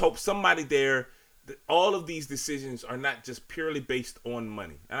 But I just hope somebody there, that all of these decisions are not just purely based on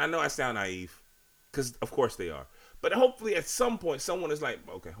money. And I know I sound naive, because of course they are. But hopefully at some point someone is like,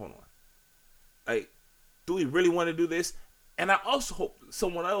 okay, hold on. Like, do we really want to do this? And I also hope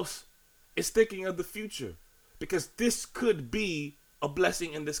someone else is thinking of the future, because this could be a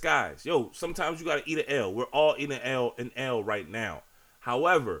blessing in disguise. Yo, sometimes you got to eat an L. We're all eating an L right now.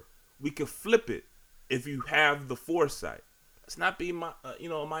 However, we can flip it if you have the foresight. Let's not be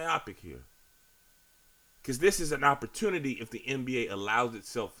myopic here, because this is an opportunity if the NBA allows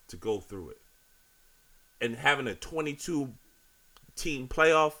itself to go through it. And having a 22-team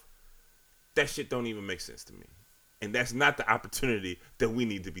playoff, that shit don't even make sense to me. And that's not the opportunity that we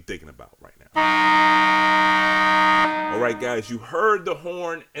need to be thinking about right now. All right, guys, you heard the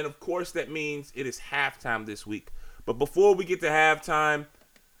horn, and of course that means it is halftime this week. But before we get to halftime,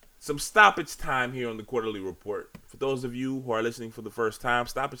 some stoppage time here on the Quarterly Report. For those of you who are listening for the first time,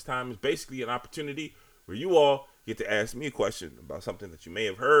 stoppage time is basically an opportunity where you all get to ask me a question about something that you may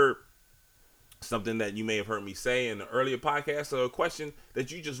have heard, something that you may have heard me say in the earlier podcast, or a question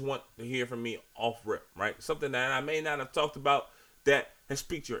that you just want to hear from me off rip, right? Something that I may not have talked about that has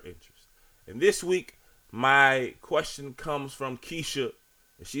piqued your interest. And this week, my question comes from Keisha.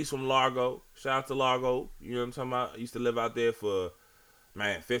 She's from Largo. Shout out to Largo. You know what I'm talking about? I used to live out there for,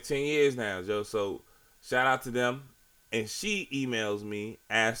 15 years now, Joe. So shout out to them. And she emails me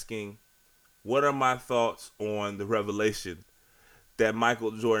asking, what are my thoughts on the revelation that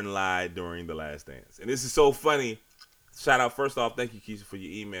Michael Jordan lied during The Last Dance? And this is so funny. Shout out, first off, thank you, Keisha, for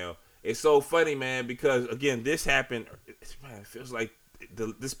your email. It's so funny, man, because, again, this happened, it feels like,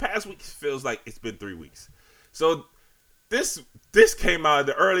 this past week feels like it's been 3 weeks. So this came out in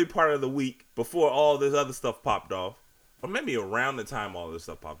the early part of the week before all this other stuff popped off, or maybe around the time all this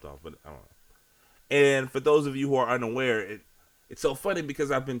stuff popped off, but I don't know. And for those of you who are unaware, it's so funny because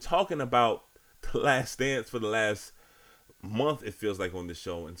I've been talking about The Last Dance for the last month, it feels like, on this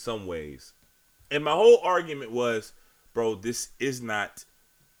show in some ways. And my whole argument was, bro, this is not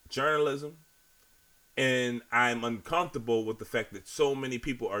journalism. And I'm uncomfortable with the fact that so many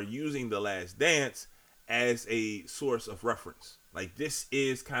people are using The Last Dance as a source of reference. Like, this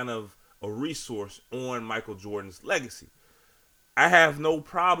is kind of a resource on Michael Jordan's legacy. I have no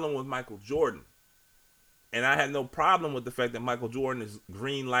problem with Michael Jordan. And I have no problem with the fact that Michael Jordan is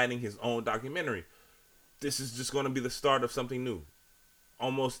green-lighting his own documentary. This is just going to be the start of something new.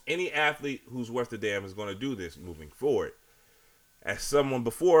 Almost any athlete who's worth a damn is going to do this moving forward. As someone,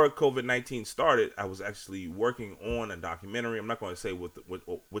 before COVID-19 started, I was actually working on a documentary. I'm not going to say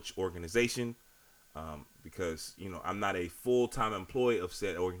which organization, because, I'm not a full-time employee of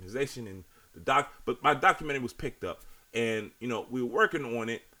said organization. And but my documentary was picked up, and, we were working on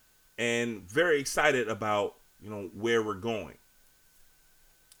it and very excited about, where we're going.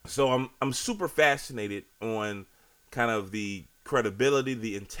 So I'm super fascinated on kind of the credibility,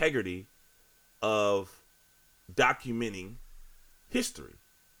 the integrity of documenting history.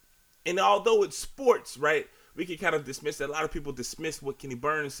 And although it's sports, right, we can kind of dismiss that. A lot of people dismiss what Kenny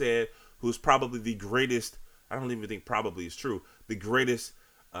Burns said, who's probably the greatest, I don't even think probably is true, the greatest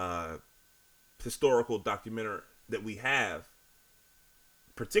historical documenter that we have,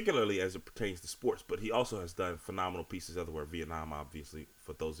 particularly as it pertains to sports. But he also has done phenomenal pieces everywhere. Vietnam, obviously,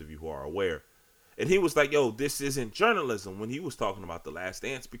 for those of you who are aware. And he was like, yo, this isn't journalism when he was talking about The Last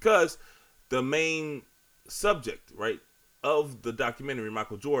Dance, because the main subject, right, of the documentary,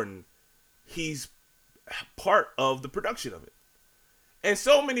 Michael Jordan, he's part of the production of it. And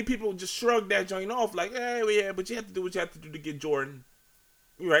so many people just shrug that joint off like, hey, well, yeah, but you have to do what you have to do to get Jordan,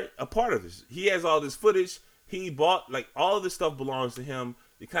 right, a part of this. He has all this footage. He bought, like, all of this stuff belongs to him.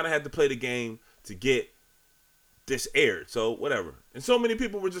 You kind of had to play the game to get this aired. So, whatever. And so many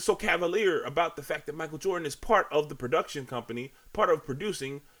people were just so cavalier about the fact that Michael Jordan is part of the production company, part of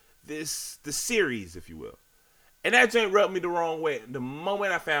producing the series, if you will. And that joint rubbed me the wrong way the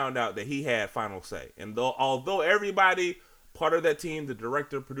moment I found out that he had final say. And although everybody, part of that team, the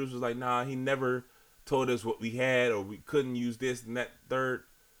director, producer, was like, nah, he never told us what we had, or we couldn't use this and that third,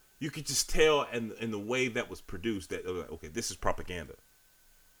 you could just tell in the way that was produced that it was like, okay, this is propaganda.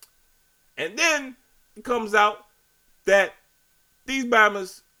 And then it comes out that Michael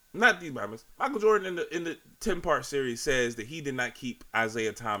Jordan in the 10-part series says that he did not keep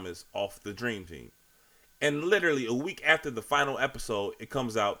Isaiah Thomas off the Dream Team. And literally a week after the final episode, it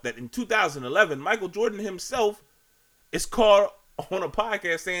comes out that in 2011, Michael Jordan himself is called on a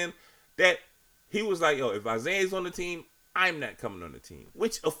podcast saying that he was like, yo, if Isaiah's on the team, I'm not coming on the team.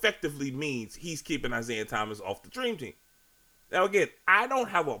 Which effectively means he's keeping Isaiah Thomas off the Dream Team. Now, again, I don't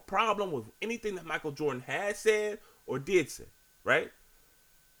have a problem with anything that Michael Jordan had said or did say, right?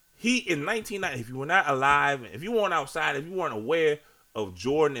 He, in 1990, if you were not alive, if you weren't outside, if you weren't aware of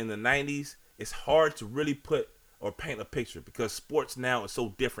Jordan in the 90s, it's hard to really put or paint a picture because sports now is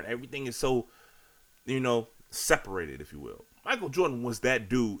so different. Everything is so separated, if you will. Michael Jordan was that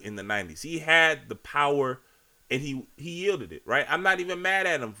dude in the 90s. He had the power, and he yielded it, right? I'm not even mad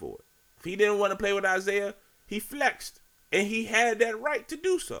at him for it. If he didn't want to play with Isaiah, he flexed, and he had that right to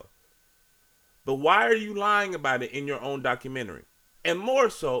do so. But why are you lying about it in your own documentary? And more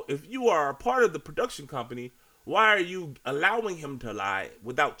so, if you are a part of the production company, why are you allowing him to lie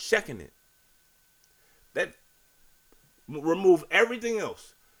without checking it? That remove everything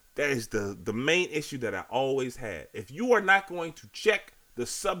else. That is the main issue that I always had. If you are not going to check the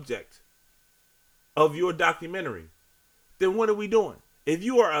subject of your documentary, then what are we doing? If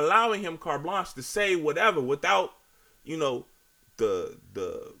you are allowing him carte blanche to say whatever without, the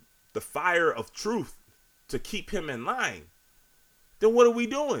fire of truth to keep him in line, then what are we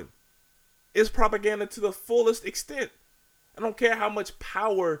doing? It's propaganda to the fullest extent. I don't care how much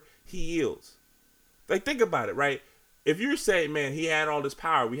power he yields. Like, think about it, right? If you're saying, man, he had all this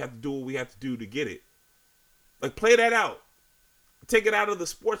power, we have to do what we have to do to get it. Like, play that out. Take it out of the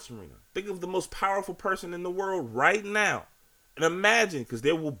sports arena. Think of the most powerful person in the world right now. And imagine, because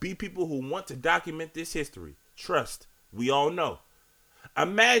there will be people who want to document this history. Trust, we all know.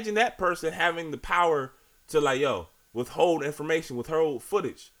 Imagine that person having the power to, withhold information, withhold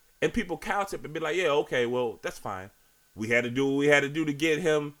footage. And people count it and be like, yeah, okay, well, that's fine. We had to do what we had to do to get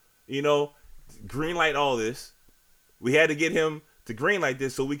him, green light all this. We had to get him to green light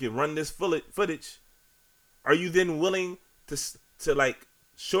this so we can run this footage. Are you then willing to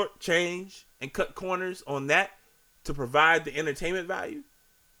shortchange and cut corners on that to provide the entertainment value?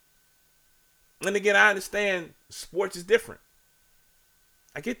 And again, I understand sports is different.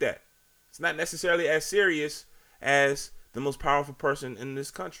 I get that. It's not necessarily as serious as the most powerful person in this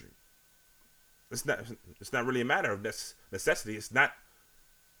country. It's not really a matter of necessity. It's not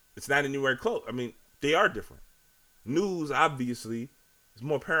anywhere close. I mean, they are different. News, obviously, is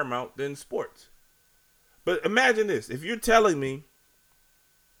more paramount than sports. But imagine this. If you're telling me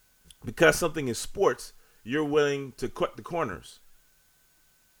because something is sports, you're willing to cut the corners,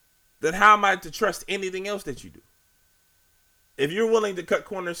 then how am I to trust anything else that you do? If you're willing to cut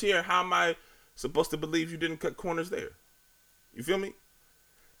corners here, how am I supposed to believe you didn't cut corners there? You feel me?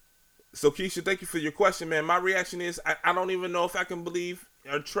 So, Keisha, thank you for your question, man. My reaction is I don't even know if I can believe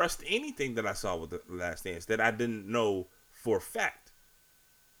or trust anything that I saw with The Last Dance that I didn't know for a fact.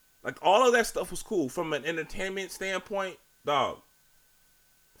 Like, all of that stuff was cool. From an entertainment standpoint, dog,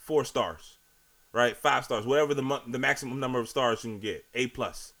 4 stars, right? 5 stars, whatever the maximum number of stars you can get. A+,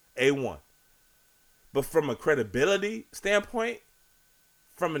 A1. But from a credibility standpoint,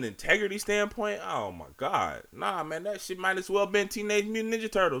 from an integrity standpoint, oh my God. Nah, man, that shit might as well been Teenage Mutant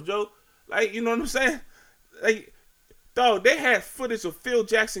Ninja Turtles, Joe. Like, you know what I'm saying? Like, dog, they had footage of Phil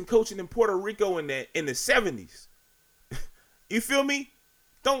Jackson coaching in Puerto Rico in the 70s. You feel me?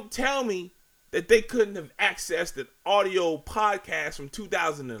 Don't tell me that they couldn't have accessed an audio podcast from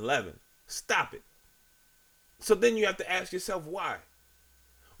 2011. Stop it. So then you have to ask yourself why.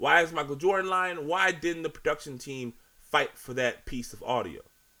 Why is Michael Jordan lying? Why didn't the production team fight for that piece of audio?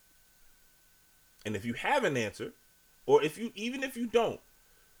 And if you have an answer, or even if you don't,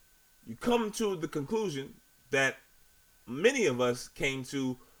 you come to the conclusion that many of us came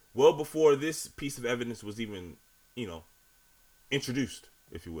to well before this piece of evidence was even, introduced,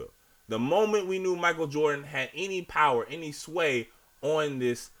 if you will. The moment we knew Michael Jordan had any power, any sway on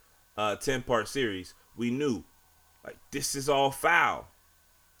this 10-part series, we knew, this is all foul.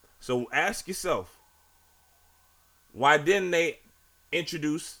 So ask yourself, why didn't they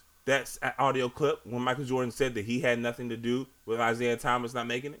introduce that audio clip when Michael Jordan said that he had nothing to do with Isaiah Thomas not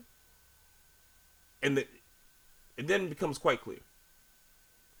making it? And it then becomes quite clear.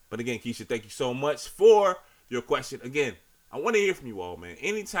 But again, Keisha, thank you so much for your question. Again, I want to hear from you all, man.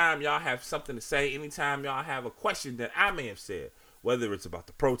 Anytime y'all have something to say, anytime y'all have a question that I may have said, whether it's about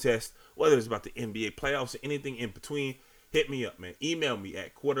the protest, whether it's about the NBA playoffs, or anything in between, hit me up, man. Email me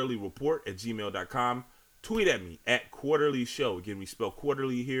at quarterlyreport@gmail.com. Tweet at me at Quarterly Show. Again, we spell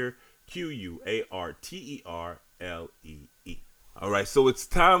quarterly here, Quarterlee. All right, so it's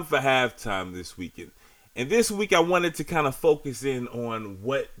time for halftime this weekend. And this week I wanted to kind of focus in on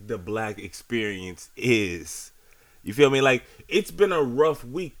what the black experience is. You feel me? Like, it's been a rough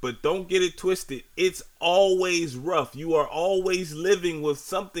week, but don't get it twisted. It's always rough. You are always living with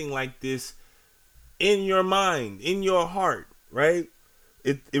something like this in your mind, in your heart, right?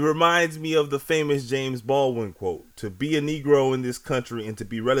 It reminds me of the famous James Baldwin quote: to be a Negro in this country and to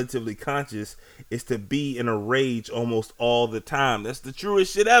be relatively conscious is to be in a rage almost all the time. That's the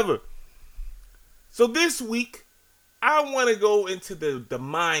truest shit ever. So this week, I want to go into the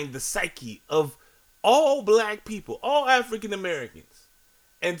mind, the psyche of all black people, all African Americans,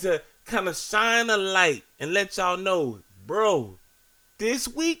 and to kind of shine a light and let y'all know, bro, this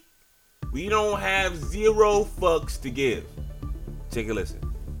week, we don't have 0 fucks to give. Take a listen.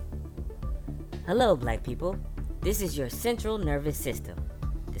 Hello, black people. This is your central nervous system.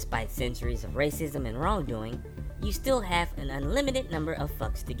 Despite centuries of racism and wrongdoing, you still have an unlimited number of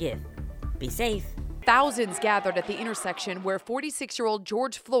fucks to give. Be safe. Thousands gathered at the intersection where 46-year-old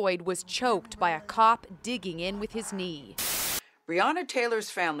George Floyd was choked by a cop digging in with his knee. Breonna Taylor's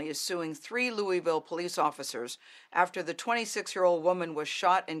family is suing 3 Louisville police officers after the 26-year-old woman was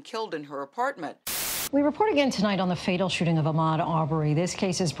shot and killed in her apartment. We report again tonight on the fatal shooting of Ahmaud Arbery. This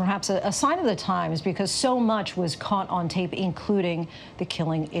case is perhaps a sign of the times because so much was caught on tape, including the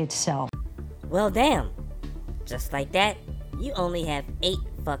killing itself. Well, damn. Just like that, you only have 8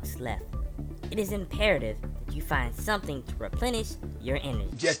 fucks left. It is imperative that you find something to replenish your energy.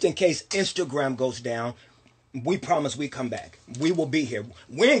 Just in case Instagram goes down, we promise we come back. We will be here.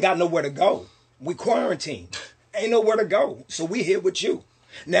 We ain't got nowhere to go. We quarantined. Ain't nowhere to go. So we here with you.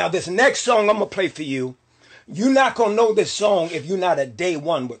 Now, this next song I'm going to play for you, you're not going to know this song if you're not a day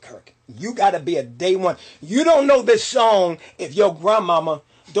one with Kirk. You got to be a day one. You don't know this song if your grandmama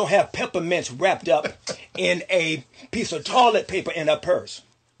don't have peppermints wrapped up in a piece of toilet paper in her purse.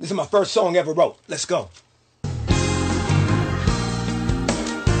 This is my first song ever wrote. Let's go.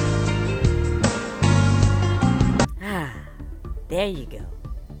 There you go.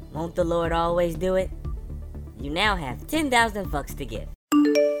 Won't the Lord always do it? You now have 10,000 fucks to give.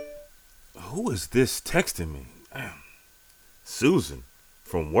 Who is this texting me? Damn. Susan.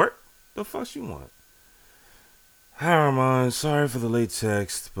 From work? The fuck you want? Hi, Armon. Sorry for the late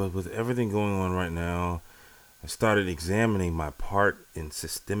text, but with everything going on right now, I started examining my part in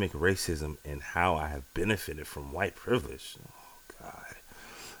systemic racism and how I have benefited from white privilege. Oh, God.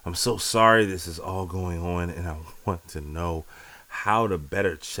 I'm so sorry this is all going on, and I want to know how to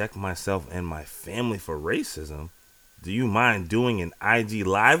better check myself and my family for racism. Do you mind doing an IG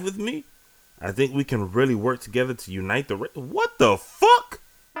live with me? I think we can really work together to unite the What the fuck?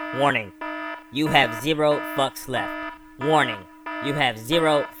 Warning. You have 0 fucks left. Warning. You have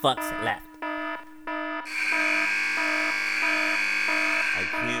 0 fucks left. I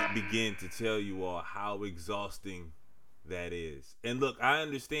can't begin to tell you all how exhausting that is. And look, I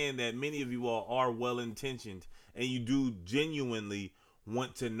understand that many of you all are well-intentioned and you do genuinely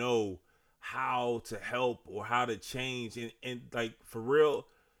want to know how to help or how to change. And like, for real,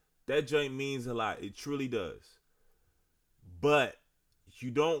 that joint means a lot. It truly does. But you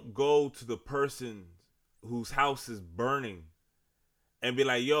don't go to the person whose house is burning and be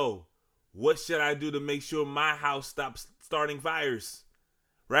like, yo, what should I do to make sure my house stops starting fires?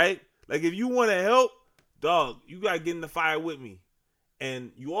 Right? Like, if you want to help, dog, you got to get in the fire with me.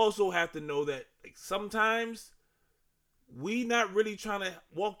 And you also have to know that, like, sometimes we not really trying to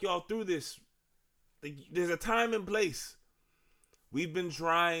walk y'all through this. Like, there's a time and place. We've been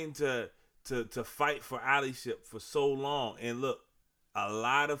trying to fight for allyship for so long. And look, a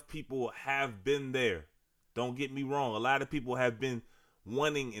lot of people have been there. Don't get me wrong. A lot of people have been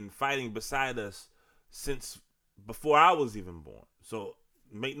wanting and fighting beside us since before I was even born. So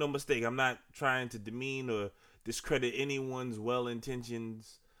make no mistake, I'm not trying to demean or discredit anyone's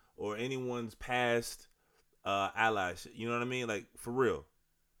well-intentions or anyone's past allies. You know what I mean? Like, for real.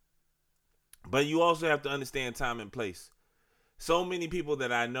 But you also have to understand time and place. So many people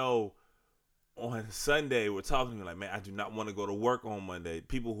that I know on Sunday were talking to me like, man, I do not want to go to work on Monday.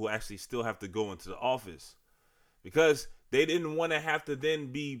 People who actually still have to go into the office because they didn't want to have to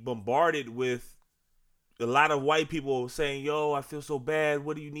then be bombarded with a lot of white people saying, yo, I feel so bad.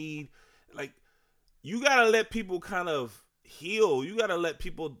 What do you need? Like, you got to let people kind of heal. You got to let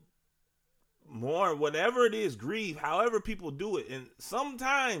people mourn, whatever it is, grieve, however people do it. And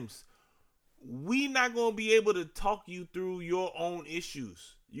sometimes we not going to be able to talk you through your own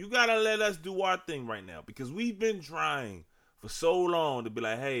issues. You got to let us do our thing right now because we've been trying for so long to be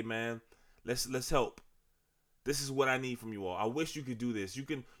like, hey, man, let's help. This is what I need from you all. I wish you could do this. You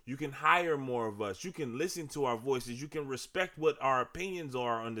can hire more of us. You can listen to our voices. You can respect what our opinions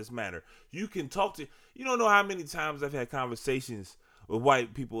are on this matter. You can talk to, you don't know how many times I've had conversations with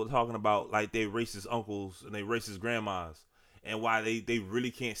white people talking about like they racist uncles and they racist grandmas and why they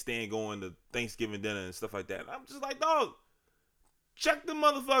really can't stand going to Thanksgiving dinner and stuff like that. And I'm just like, dog, check the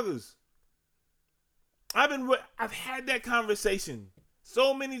motherfuckers. I've had that conversation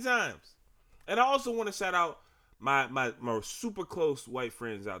so many times. And I also want to shout out my super close white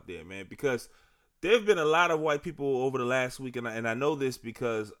friends out there, man, because there have been a lot of white people over the last week, and I know this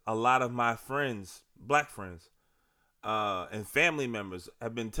because a lot of my friends, black friends, and family members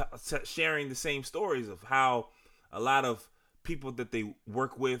have been sharing the same stories of how a lot of people that they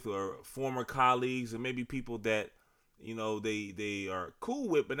work with or former colleagues, or maybe people that, you know, they are cool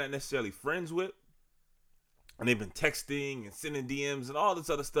with but not necessarily friends with, and they've been texting and sending DMs and all this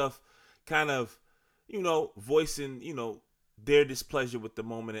other stuff, kind of, you know, voicing, you know, their displeasure with the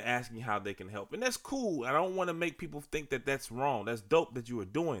moment and asking how they can help. And that's cool. I don't want to make people think that that's wrong. That's dope that you are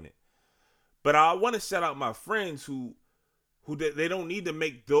doing it. But I want to shout out my friends who they don't need to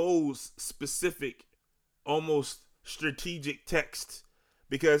make those specific, almost strategic texts,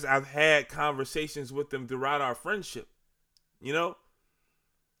 because I've had conversations with them throughout our friendship. You know?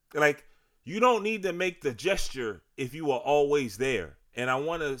 Like, you don't need to make the gesture if you are always there. And I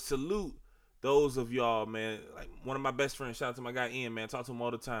want to salute those of y'all, man. Like, one of my best friends, shout out to my guy Ian, man. Talk to him all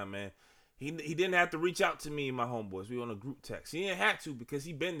the time, man. He didn't have to reach out to me and my homeboys. We were on a group text. He didn't have to, because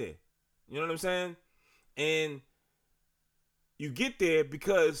he been there. You know what I'm saying? And you get there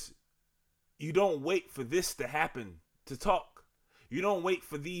because you don't wait for this to happen to talk. You don't wait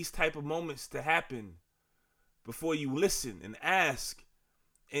for these type of moments to happen before you listen and ask.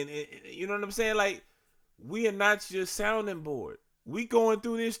 And you know what I'm saying? Like, we are not your sounding board. We going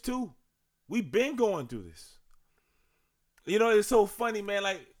through this too. We've been going through this. You know, it's so funny, man.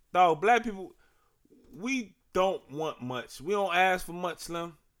 Like, dog, black people, we don't want much. We don't ask for much,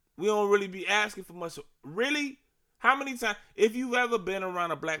 Slim. We don't really be asking for much. Really? How many times, if you've ever been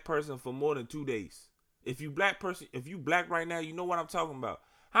around a black person for more than 2 days, if you black right now, you know what I'm talking about.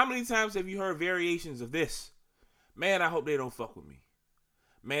 How many times have you heard variations of this? Man, I hope they don't fuck with me.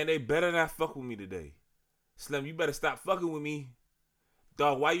 Man, they better not fuck with me today. Slim, you better stop fucking with me.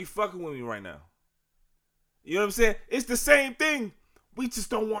 Dog, why you fucking with me right now? You know what I'm saying? It's the same thing. We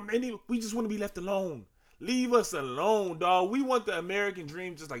just don't want we just want to be left alone. Leave us alone, dog. We want the American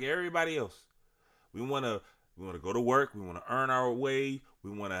dream just like everybody else. We want to go to work. We want to earn our way.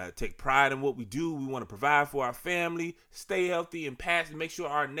 We want to take pride in what we do. We want to provide for our family, stay healthy, and pass and make sure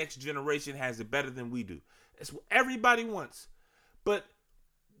our next generation has it better than we do. That's what everybody wants. But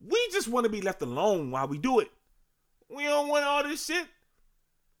we just want to be left alone while we do it. We don't want all this shit.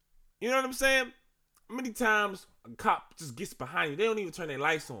 You know what I'm saying? Many times a cop just gets behind you. They don't even turn their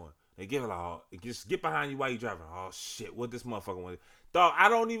lights on. They give it all. It just get behind you while you driving. Oh shit, what this motherfucker want? Dog,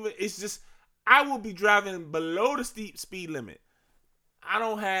 it's just, I will be driving below the steep speed limit.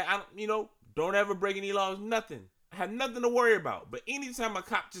 Don't ever break any laws, nothing. I have nothing to worry about. But anytime a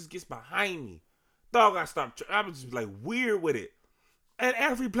cop just gets behind me, dog, I was just like weird with it. And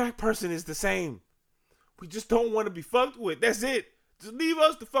every black person is the same. We just don't want to be fucked with. That's it. Just leave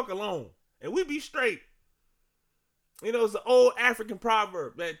us the fuck alone. And we be straight. You know, it's an old African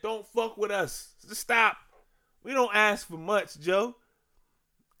proverb that don't fuck with us. Just stop. We don't ask for much, Joe.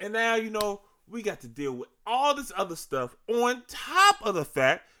 And now, you know, we got to deal with all this other stuff on top of the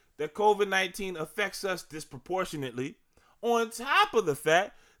fact that COVID-19 affects us disproportionately. On top of the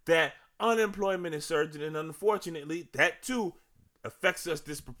fact that unemployment is surging, and unfortunately, that too affects us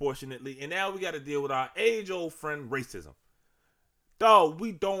disproportionately. And now we got to deal with our age-old friend, racism. Dog,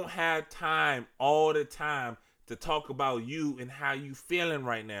 we don't have time all the time to talk about you and how you feeling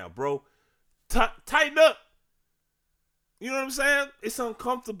right now, bro. Tighten up. You know what I'm saying? It's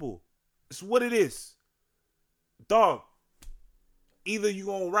uncomfortable. It's what it is. Dog, either you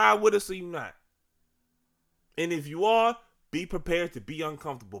gonna ride with us or you not. And if you are, be prepared to be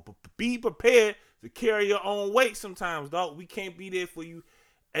uncomfortable. But be prepared to carry your own weight sometimes, dog. We can't be there for you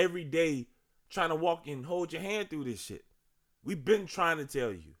every day trying to walk and hold your hand through this shit. We've been trying to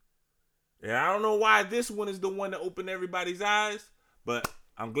tell you. And I don't know why this one is the one that opened everybody's eyes, but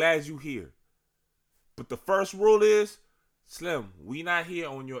I'm glad you here. But the first rule is, Slim, we not here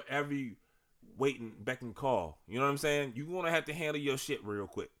on your every waiting, beck and call. You know what I'm saying? You're going to have to handle your shit real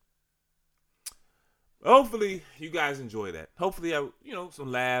quick. Hopefully, you guys enjoy that. Hopefully,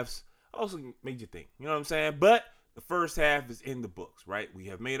 some laughs. Also made you think. You know what I'm saying? But the first half is in the books, right? We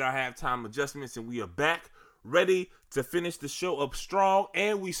have made our halftime adjustments, and we are back ready to finish the show up strong.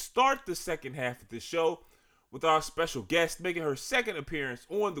 And we start the second half of the show with our special guest making her second appearance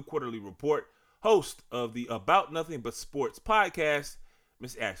on the Quarterly Report, host of the About Nothing But Sports podcast,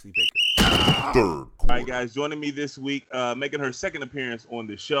 Miss Ashley Baker. All right, guys, joining me this week, making her second appearance on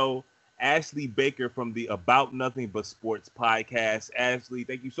the show, Ashley Baker from the About Nothing But Sports podcast. Ashley,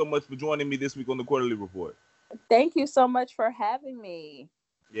 thank you so much for joining me this week on the Quarterly Report. Thank you so much for having me.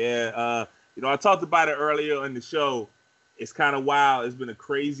 Yeah, I talked about it earlier in the show. It's kind of wild. It's been a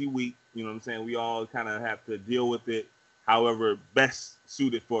crazy week. You know what I'm saying? We all kind of have to deal with it, however best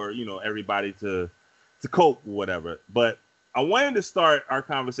suited for, everybody to cope or whatever. But I wanted to start our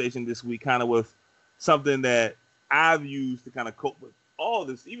conversation this week kind of with something that I've used to kind of cope with all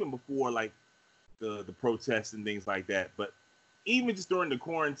this, even before like the protests and things like that. But even just during the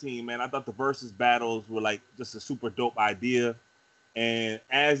quarantine, man, I thought the versus battles were like just a super dope idea. And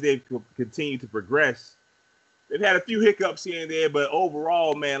as they've continued to progress, they've had a few hiccups here and there, but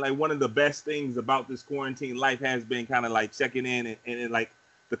overall, man, like one of the best things about this quarantine life has been kind of like checking in and like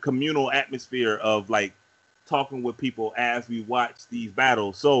the communal atmosphere of like talking with people as we watch these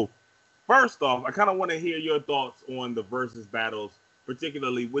battles. So first off, I kind of want to hear your thoughts on the versus battles,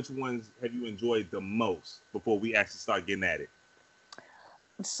 particularly which ones have you enjoyed the most before we actually start getting at it.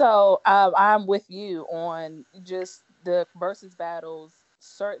 So I'm with you on just the versus battles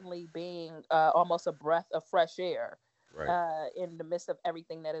certainly being almost a breath of fresh air in the midst of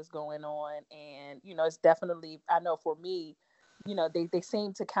everything that is going on. And, it's definitely, I know for me, they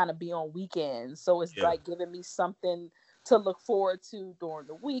seem to kind of be on weekends. So it's like giving me something to look forward to during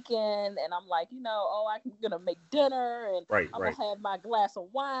the weekend. And I'm like, I'm going to make dinner and I'm going to have my glass of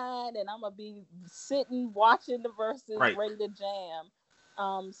wine and I'm going to be sitting watching the verses ready to jam.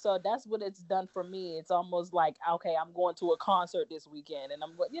 So that's what it's done for me. It's almost like, okay, I'm going to a concert this weekend and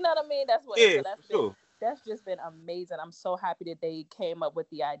you know what I mean? That's what that's just been amazing. I'm so happy that they came up with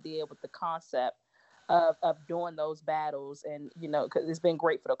the idea, with the concept of doing those battles, and because it's been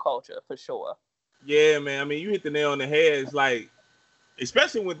great for the culture for sure. Yeah, man. I mean, you hit the nail on the head. It's like,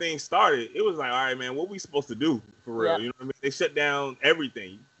 especially when things started, it was like, all right, man, what we supposed to do for real? You know what I mean? They shut down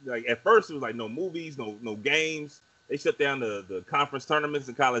everything. Like at first it was like no movies, no games. They shut down the conference tournaments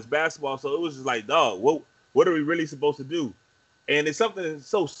in college basketball. So it was just like, dog, what are we really supposed to do? And it's something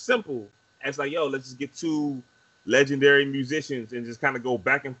so simple as like, yo, let's just get two legendary musicians and just kind of go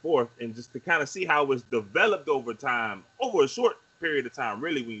back and forth and just to kind of see how it's developed over time, over a short period of time,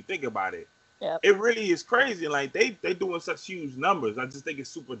 really, when you think about it. Yep. It really is crazy. Like they doing such huge numbers. I just think it's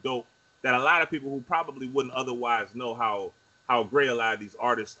super dope that a lot of people who probably wouldn't otherwise know how great a lot of these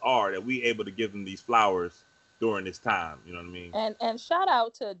artists are, that we able to give them these flowers during this time. You know what I mean? And shout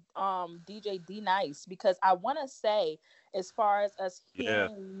out to DJ D Nice, because I want to say, as far as us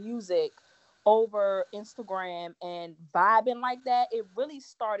hearing music over Instagram and vibing like that, it really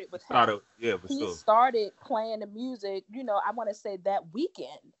started with him. He started playing the music, I want to say that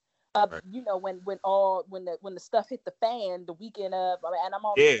weekend. When the stuff hit the fan, the weekend of, and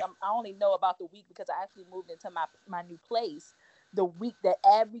I only know about the week because I actually moved into my new place the week that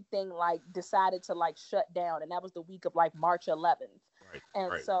everything like decided to like shut down, and that was the week of like March 11th.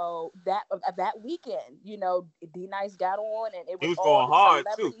 So that weekend, D Nice got on, and it was all the hard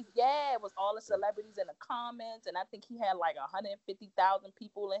celebrities. Too. Yeah, it was all the celebrities in the comments, and I think he had like 150,000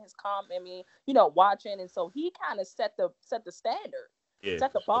 people in his comment. Watching, and so he kind of set the standard.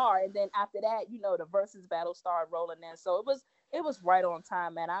 Set the bar, and then after that, the versus battle started rolling in. So it was right on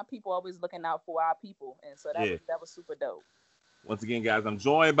time, man. Our people always looking out for our people, and so that was super dope. Once again, guys, I'm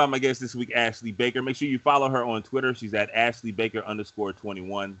joined by my guest this week, Ashley Baker. Make sure you follow her on Twitter. She's at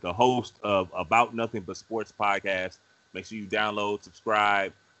AshleyBaker_21, the host of About Nothing But Sports podcast. Make sure you download,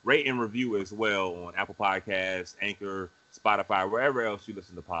 subscribe, rate, and review as well on Apple Podcasts, Anchor, Spotify, wherever else you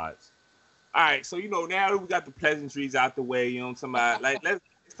listen to pods. All right, so now that we got the pleasantries out the way, let's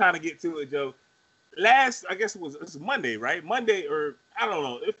kind of get to it, Joe. I guess it was Monday, right? Monday, or I don't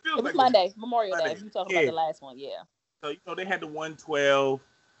know. It feels like Monday, Memorial Day. You talking about the last one, yeah. So they had the 112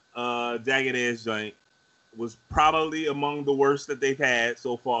 Jagged Edge joint. Was probably among the worst that they've had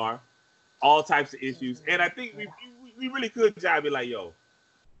so far. All types of issues, and I think we really could be like, yo,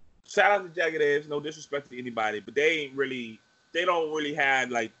 shout out to Jagged Edge. No disrespect to anybody, but they don't really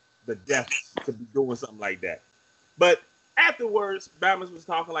have like the depth to be doing something like that. But afterwards, Bama's was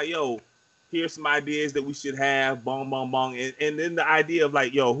talking like, yo, here's some ideas that we should have, bong, bong, bong. And then the idea of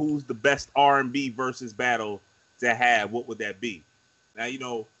like, yo, who's the best R&B versus battle to have? What would that be? Now,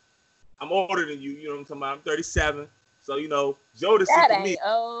 I'm older than you, what I'm talking about? I'm 37. So, Jodeci for me.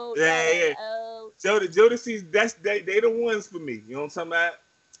 Jodeci's, they the ones for me. You know what I'm talking about?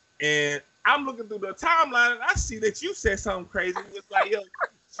 And I'm looking through the timeline and I see that you said something crazy. It's like, yo,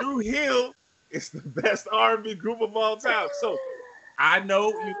 Drew Hill is the best R&B group of all time. So I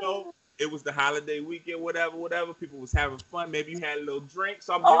know, it was the holiday weekend, whatever. People was having fun. Maybe you had a little drink.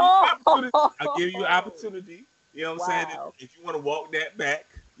 So I'll give you an opportunity. You know what I'm saying? If you want to walk that back,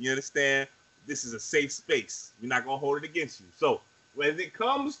 you understand, this is a safe space. You're not going to hold it against you. So when it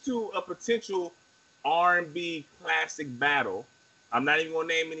comes to a potential R&B classic battle, I'm not even going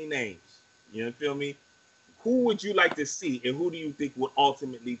to name any names. You feel me? Who would you like to see, and who do you think would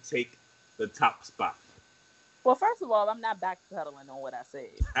ultimately take the top spot? Well, first of all, I'm not backpedaling on what I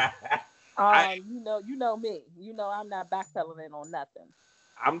said. You know me. I'm not backpedaling on nothing.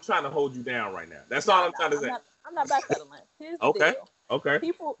 I'm trying to hold you down right now. That's all I'm trying to say. I'm not backpedaling. Here's the deal. Okay.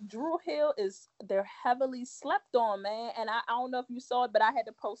 Drew Hill they're heavily slept on, man. And I don't know if you saw it, but I had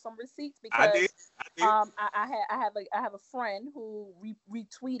to post some receipts because I did. I have a friend who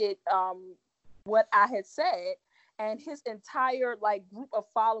retweeted what I had said, and his entire like group of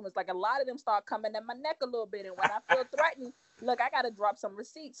followers, like a lot of them start coming at my neck a little bit. And when I feel threatened, look, I got to drop some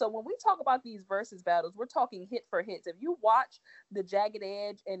receipts. So when we talk about these versus battles, we're talking hit for hits. If you watch the Jagged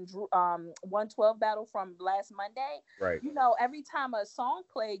Edge and Drew 112 battle from last Monday, right? You know, every time a song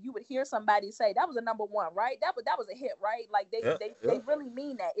played, you would hear somebody say that was a number one, right? That was a hit, right? Like they really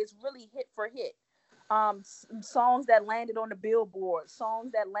mean that. It's really hit for hit. Songs that landed on the Billboard,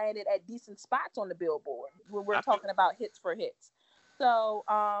 songs that landed at decent spots on the Billboard. We're talking about hits for hits. So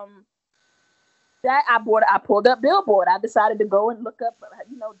that I pulled up Billboard. I decided to go and look up,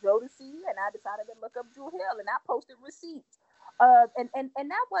 Jodeci, and I decided to look up Drew Hill, and I posted receipts. And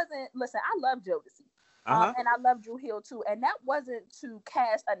that wasn't. Listen, I love Jodeci. And I love Drew Hill too. And that wasn't to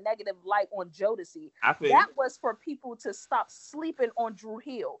cast a negative light on Jodeci. That was for people to stop sleeping on Drew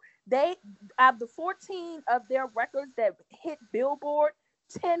Hill. They, of the 14 of their records that hit Billboard,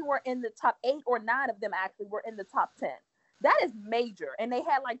 10 were in the top 8 or 9 of them actually were in the top 10. That is major. And they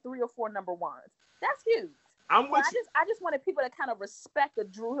had like 3 or 4 number ones. That's huge. I just wanted people to kind of respect the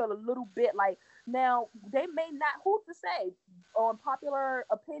Drew Hill a little bit. Like, now they may not, who's to say, on popular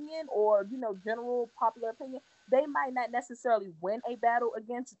opinion or general popular opinion, they might not necessarily win a battle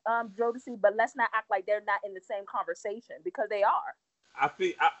against Jodeci, but let's not act like they're not in the same conversation, because they are.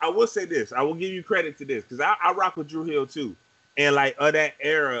 I will say this. I will give you credit to this, because I rock with Drew Hill too, and like of that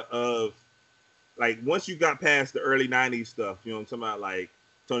era of like once you got past the early '90s stuff, you know what I'm talking about, like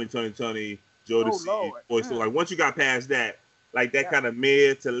Tony, Jodeci, Boy. So like once you got past that, like that kind of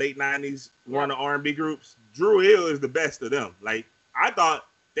mid to late '90s run of R&B groups, Drew Hill is the best of them. Like I thought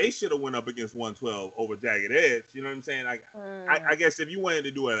they should have went up against 112 over Jagged Edge. You know what I'm saying? Like I guess if you wanted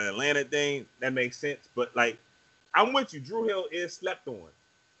to do an Atlanta thing, that makes sense. But like I'm with you, Drew Hill is slept on.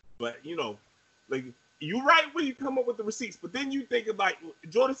 But like you're right when you come up with the receipts. But then you think about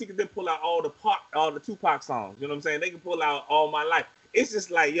Jodeci can then pull out all the Tupac songs. You know what I'm saying? They can pull out All My Life. It's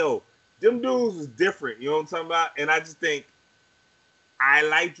just like, yo, them dudes was different. You know what I'm talking about? And I just think I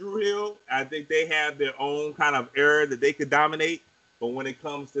like Drew Hill. I think they have their own kind of era that they could dominate. But when it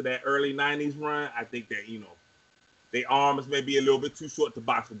comes to that early '90s run, I think that their arms may be a little bit too short to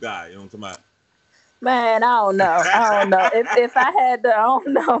box with God. You know what I'm talking about? Man, I don't know. If I had to, I don't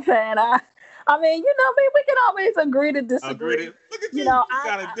know, man. I mean, we can always agree to disagree. Look at you.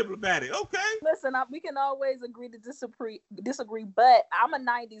 Kind of diplomatic. Okay. Listen, we can always agree to disagree. But I'm a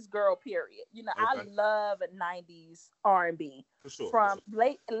 '90s girl. Period. Okay. I love '90s R&B. For sure. From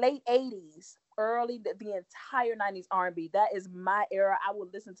late '80s, early the entire '90s R&B. That is my era. I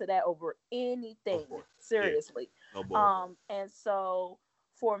would listen to that over anything. Seriously. Yeah. No and so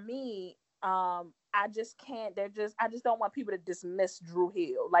for me, I just can't. I just don't want people to dismiss Drew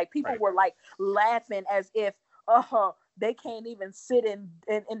Hill. Like people were like laughing as if, they can't even sit in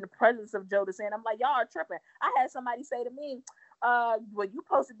the presence of Jodeci. And I'm like, y'all are tripping. I had somebody say to me, when you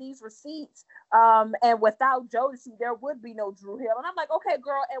posted these receipts, and without Jodeci, there would be no Drew Hill. And I'm like, okay,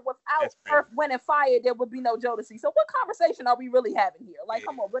 girl, and without Earth, Wind, and Fire, there would be no Jodeci. So what conversation are we really having here? Like,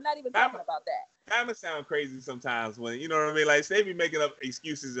 come on, we're not even talking about that. Kind of sound crazy sometimes when, you know what I mean? Like, they be making up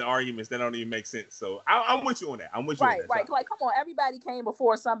excuses and arguments that don't even make sense. So I'm with you on that. I'm with you on that. Right. Like, come on, everybody came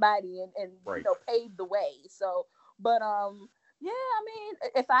before somebody and paved the way. So, but yeah, I mean,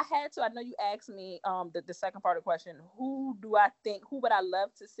 if I had to, I know you asked me the second part of the question, who would I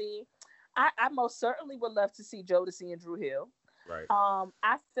love to see? I most certainly would love to see Jodeci and Drew Hill. Right.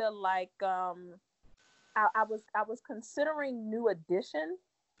 I feel like I was considering New Edition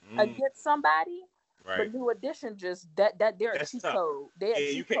against somebody, but New Edition just that's a cheat code. They're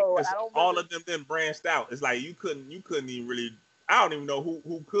a cheat code. All of them then branched out. It's like you couldn't even really. I don't even know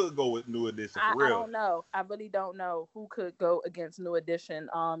who could go with New Edition for real. I don't know. I really don't know who could go against New Edition.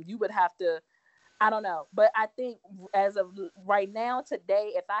 You would have to. I don't know, but I think as of right now,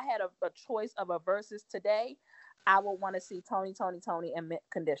 today, if I had a choice of a versus today, I would want to see Tony, and Mint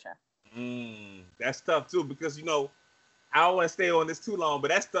Condition. That's tough too, because I don't want to stay on this too long, but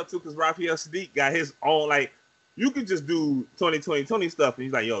that's tough too because Raphael Sadiq got his own. Like, you could just do Tony stuff, and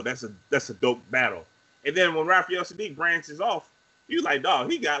he's like, yo, that's a dope battle. And then when Raphael Sadiq branches off, you like, dog,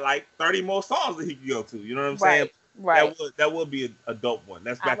 he got like 30 more songs that he could go to. You know what I'm saying? Right. That would be a dope one.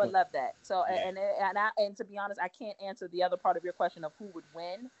 I would love that. So and to be honest, I can't answer the other part of your question of who would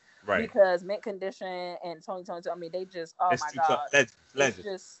win. Right. Because Mint Condition and Tony, I mean, they just, oh my God. Legend. It's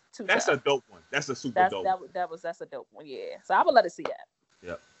just too That's tough. a dope one. That's a super dope one. That's a dope one, yeah. So I would love to see that.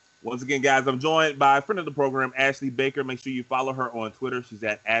 Yep. Once again, guys, I'm joined by a friend of the program, Ashley Baker. Make sure you follow her on Twitter. She's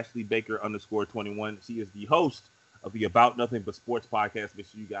at AshleyBaker_21. She is the host of the About Nothing But Sports podcast. Make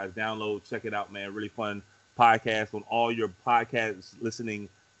sure you guys download, check it out, man. Really fun podcast on all your podcast listening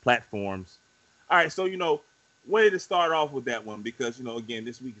platforms. All right, so, wanted to start off with that one because, again,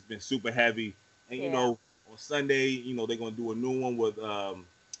 this week has been super heavy. And, on Sunday, they're going to do a new one with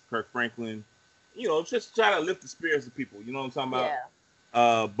Kirk Franklin. Just try to lift the spirits of people. You know what I'm talking about?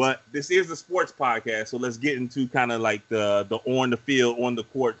 Yeah. But this is a sports podcast, so let's get into kind of like the on the field, on the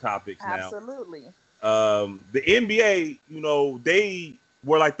court topics now. Absolutely. The NBA, they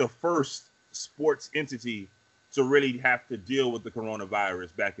were like the first sports entity to really have to deal with the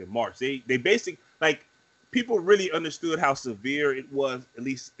coronavirus back in March. They basically, like, people really understood how severe it was, at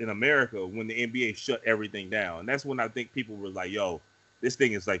least in America, when the NBA shut everything down. And that's when I think people were like, yo, this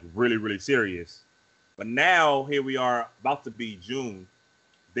thing is like really, really serious. But now here we are, about to be June.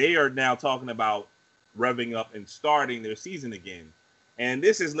 They are now talking about revving up and starting their season again. And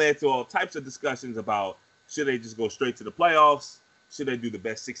this has led to all types of discussions about, should they just go straight to the playoffs? Should they do the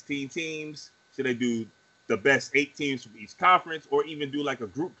best 16 teams? Should they do the best 8 teams from each conference, or even do like a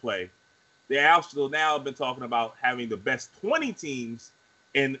group play? They also now have been talking about having the best 20 teams,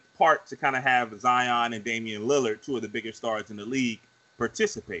 in part to kind of have Zion and Damian Lillard, 2 of the biggest stars in the league,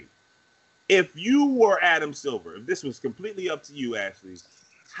 participate. If you were Adam Silver, if this was completely up to you, Ashley,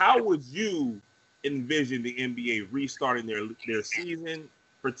 how would you envision the NBA restarting their season,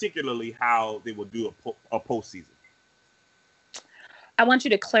 particularly how they will do a postseason? I want you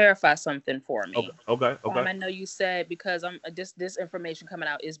to clarify something for me. Okay. I know you said, because this information coming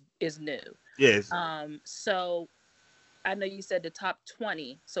out is new. Yes. So I know you said the top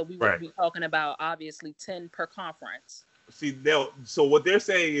 20. So we would be talking about obviously 10 per conference. See, so what they're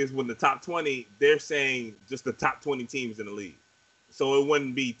saying is, when the top 20, they're saying just the top 20 teams in the league. So it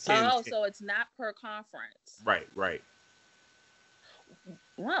wouldn't be 10. Oh, so it's not per conference. Right.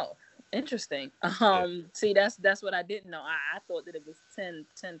 Wow, interesting. See, that's what I didn't know. I thought that it was 10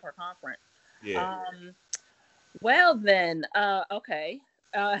 per conference. Yeah. Well then, okay.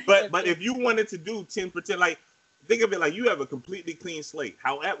 But if you wanted to do 10 for 10, like, think of it like you have a completely clean slate.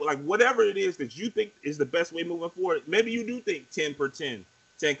 However, like, whatever it is that you think is the best way moving forward, maybe you do think 10 per 10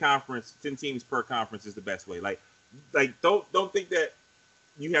 conference, 10 teams per conference is the best way. Like don't think that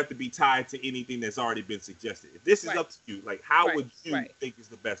you have to be tied to anything that's already been suggested. If this is up to you, like, how would you think is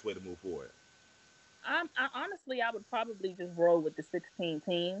the best way to move forward? Honestly, I would probably just roll with the 16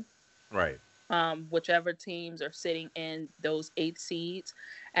 teams. Right. Whichever teams are sitting in those 8 seeds.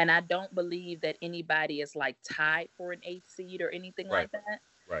 And I don't believe that anybody is like tied for an 8th seed or anything like that.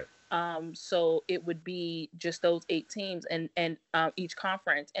 Right. So it would be just those 8 teams and each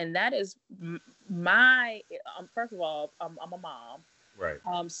conference. And that is my, first of all, I'm a mom. Right.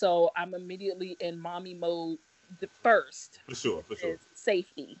 So I'm immediately in mommy mode. The first. For sure. Is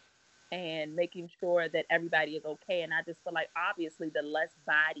safety and making sure that everybody is okay. And I just feel like, obviously, the less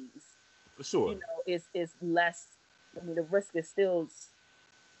bodies, for sure, is less. I mean, the risk is still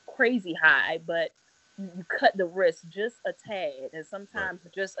crazy high, but you cut the risk just a tad, and sometimes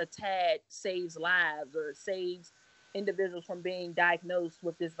just a tad saves lives or saves individuals from being diagnosed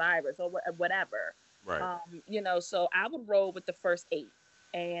with this virus or whatever. Right. So I would roll with the first 8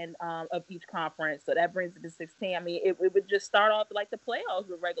 and of each conference. So that brings it to 16. I mean, it would just start off like the playoffs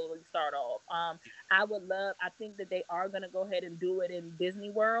would regularly start off. I think that they are going to go ahead and do it in Disney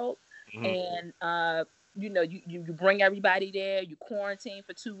World. Mm-hmm. And, you bring everybody there, you quarantine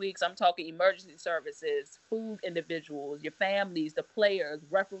for 2 weeks. I'm talking emergency services, food individuals, your families, the players,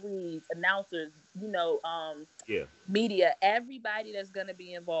 referees, announcers, media, everybody that's going to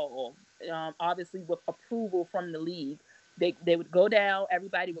be involved, obviously with approval from the league. They would go down,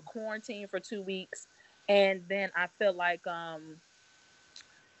 everybody would quarantine for 2 weeks. And then I feel like, I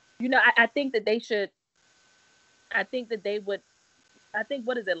think that they should,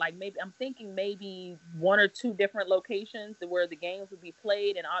 what is it like? I'm thinking maybe 1 or 2 different locations where the games would be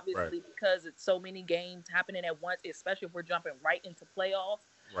played. And obviously, because it's so many games happening at once, especially if we're jumping right into playoffs,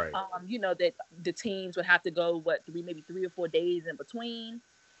 that the teams would have to go, maybe 3 or 4 days in between.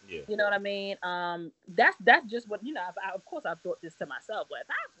 Yeah. You know what I mean? That's just what, of course I've thought this to myself. But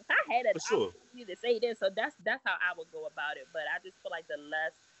if I had it, opportunity to say this, so that's how I would go about it. But I just feel like the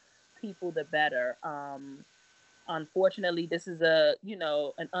less people, the better. Unfortunately, this is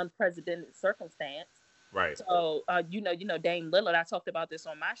an unprecedented circumstance. Right. So, Dame Lillard, I talked about this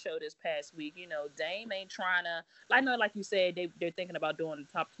on my show this past week. Dame ain't trying to, I know, like you said, they're thinking about doing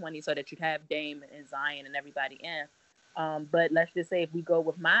the top 20 so that you have Dame and Zion and everybody in. But let's just say if we go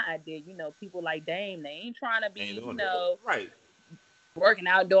with my idea, people like Dame, they ain't trying to be, right. working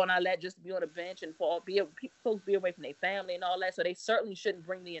out, doing all that just to be on the bench and folks be away from their family and all that. So they certainly shouldn't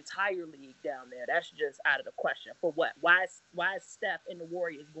bring the entire league down there. That's just out of the question. For what? Why is Steph and the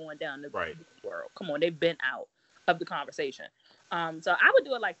Warriors going down the world? Come on, they've been out of the conversation. So I would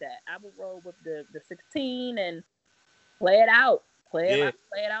do it like that. I would roll with the 16 and play it out. Play it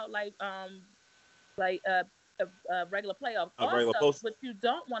out like a regular playoff. Also, what you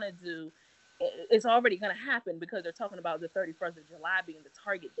don't want to do, it's already going to happen because they're talking about the 31st of July being the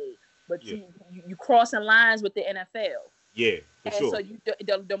target date. But you crossing lines with the NFL. Yeah, for sure. So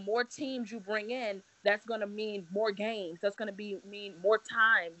the more teams you bring in, that's going to mean more games. That's going to mean more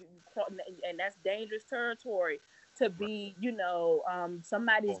time. And that's dangerous territory to be,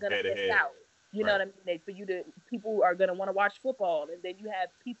 somebody's going to miss out. You know what I mean? People are going to want to watch football. And then you have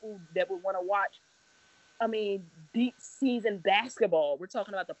people that would want to watch, deep season basketball. We're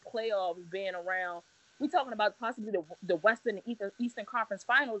talking about the playoffs being around. We're talking about possibly the Western and Eastern Conference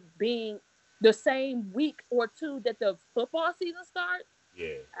Finals being the same week or two that the football season starts.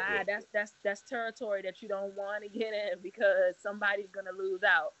 That's territory that you don't want to get in because somebody's gonna lose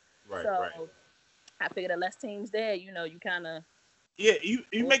out. I figure the less teams there, you kind of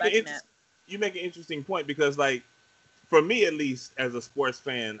you make an interesting point because, like, for me at least as a sports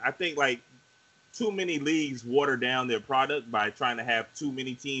fan, I think like too many leagues water down their product by trying to have too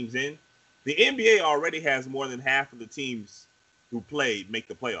many teams in. The NBA already has more than half of the teams who played make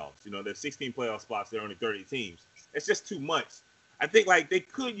the playoffs. There's 16 playoff spots. There are only 30 teams. It's just too much. I think like they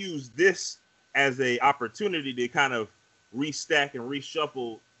could use this as a opportunity to kind of restack and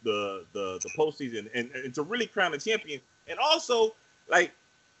reshuffle the postseason and to really crown a champion. And also, like,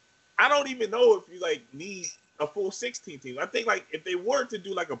 I don't even know if you like need a full 16 team. I think like if they were to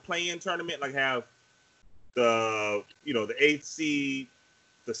do like a play-in tournament, like have the 8th seed,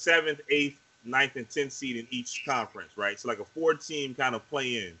 the 7th, 8th, 9th, and 10th seed in each conference, right? So like a 4-team kind of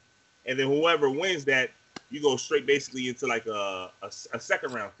play-in, and then whoever wins that, you go straight basically into like a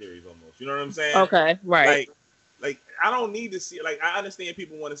second round series almost. You know what I'm saying? Okay, right. Like I don't need to see. Like I understand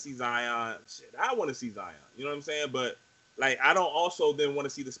people want to see Zion. Shit, I want to see Zion. You know what I'm saying? But like I don't also then want to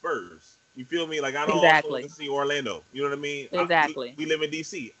see the Spurs. You feel me? Like I don't also want to see Orlando. You know what I mean? Exactly. We live in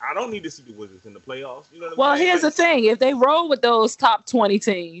DC. I don't need to see the Wizards in the playoffs. You know what I'm saying? Well, here's the thing: if they roll with those top 20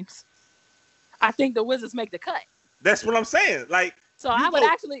 teams, I think the Wizards make the cut. That's what I'm saying. Like, so I would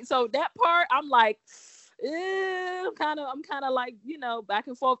actually. So that part, I'm like, I'm kind of like, back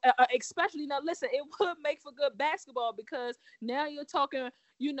and forth. Especially now, listen, it would make for good basketball because now you're talking.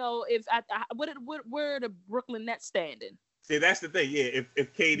 If where are the Brooklyn Nets standing? See, that's the thing. Yeah,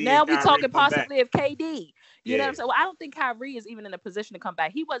 if KD now we talking back. possibly if KD. You know what I'm saying? Well, I don't think Kyrie is even in a position to come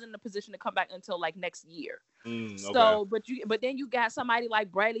back. He wasn't in a position to come back until like next year. So, but then you got somebody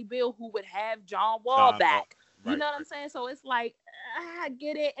like Bradley Beal who would have John Wall back. You know what I'm saying? So it's like, I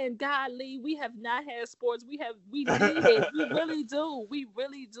get it. And golly, we have not had sports. We need it. We really do. We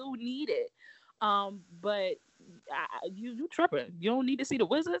really do need it. But you tripping. You don't need to see the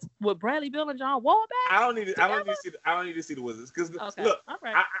Wizards with Bradley Beal and John Wall back. I don't need to see the Wizards because look,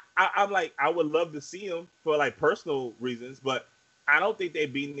 right. I'm like I would love to see them for like personal reasons, but I don't think they're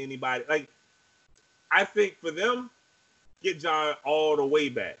beating anybody. Like I think for them, get John all the way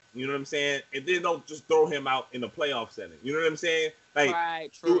back. You know what I'm saying? And then don't just throw him out in a playoff setting. You know what I'm saying? Like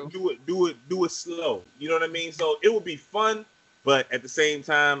right, true. Do it slow. You know what I mean? So it would be fun, but at the same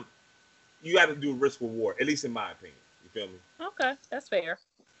time, you got to do risk reward, at least in my opinion. You feel me? Okay, that's fair.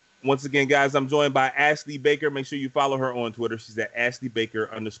 Once again, guys, I'm joined by Ashley Baker. Make sure you follow her on Twitter. She's at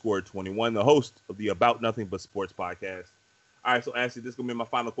AshleyBaker_21, the host of the About Nothing But Sports podcast. All right, so Ashley, this is gonna be my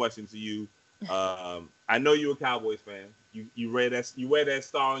final question to you. I know you're a Cowboys fan. You wear that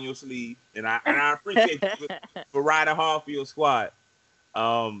star on your sleeve, and I appreciate you for riding hard for your squad.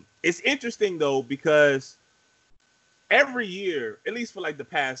 It's interesting though because every year, at least for like the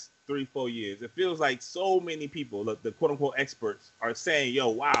past 3-4 years, it feels like so many people, the quote unquote experts, are saying, "Yo,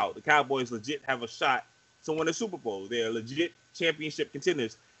 wow, the Cowboys legit have a shot to win a Super Bowl. They're legit championship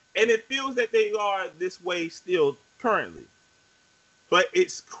contenders," and it feels that they are this way still currently. But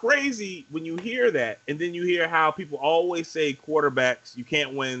it's crazy when you hear that, and then you hear how people always say quarterbacks, you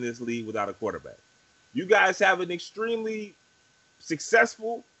can't win this league without a quarterback. You guys have an extremely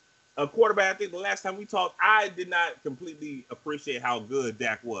successful quarterback. I think the last time we talked, I did not completely appreciate how good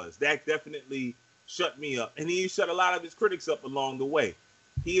Dak was. Dak definitely shut me up, and he shut a lot of his critics up along the way.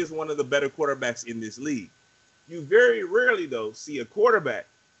 He is one of the better quarterbacks in this league. You very rarely, though, see a quarterback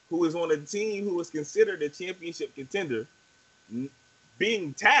who is on a team who is considered a championship contender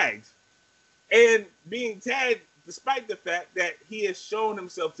being tagged despite the fact that he has shown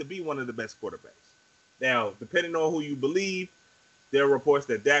himself to be one of the best quarterbacks. Now, depending on who you believe, there are reports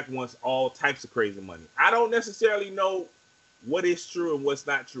that Dak wants all types of crazy money. I don't necessarily know what is true and what's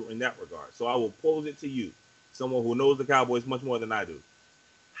not true in that regard. So I will pose it to you, someone who knows the Cowboys much more than I do.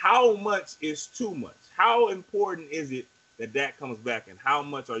 How much is too much? How important is it that Dak comes back, and how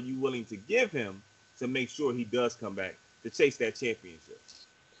much are you willing to give him to make sure he does come back to chase that championship?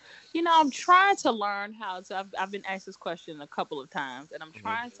 You know, I'm trying to learn how to. I've been asked this question a couple of times, and I'm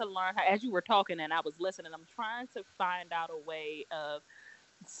trying to learn how. As you were talking and I was listening, I'm trying to find out a way of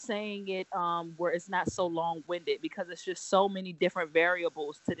saying it where it's not so long-winded, because it's just so many different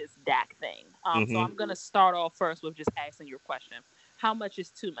variables to this Dak thing. So I'm gonna start off first with just asking your question: how much is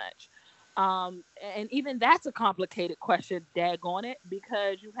too much? And even that's a complicated question, daggone it,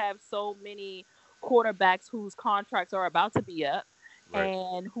 because you have so many quarterbacks whose contracts are about to be up. Right.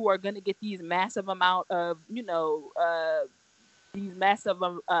 And who are going to get these massive amount of, these massive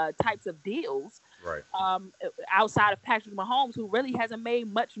types of deals. Right. Outside of Patrick Mahomes, who really hasn't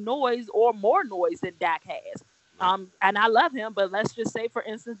made much noise or more noise than Dak has. Right. And I love him, but let's just say, for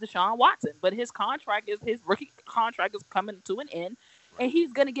instance, Deshaun Watson. But his rookie contract is coming to an end, and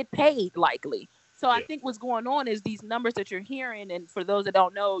he's going to get paid likely. So I think what's going on is these numbers that you're hearing, and for those that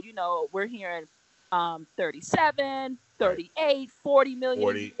don't know, we're hearing 37, 38, 40 million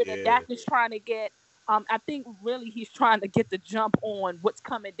 40, that Dak is trying to get. I think really he's trying to get the jump on what's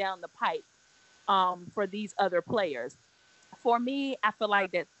coming down the pipe for these other players. For me, I feel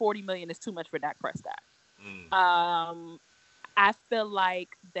like that 40 million is too much for Dak Prescott. I feel like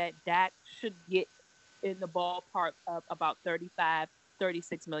that Dak should get in the ballpark of about $35,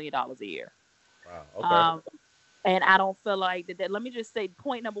 $36 million a year. Wow. Okay. And I don't feel like that. Let me just say,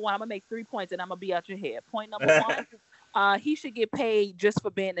 point number one, I'm going to make 3 points and I'm going to be out your head. Point number one, he should get paid just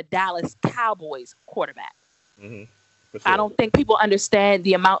for being the Dallas Cowboys quarterback. Sure. I don't think people understand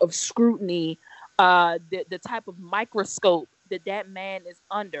the amount of scrutiny, the type of microscope that man is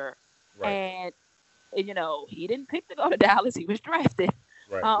under. Right. And, he didn't pick to go to Dallas. He was drafted.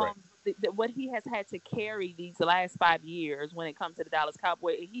 Right. What he has had to carry these last 5 years when it comes to the Dallas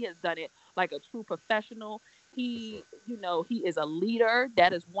Cowboys, he has done it like a true professional. He is a leader.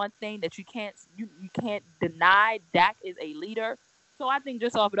 That is one thing that you can't deny. Dak is a leader. So I think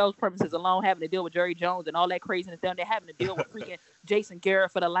just off of those premises alone, having to deal with Jerry Jones and all that craziness down there, having to deal with freaking Jason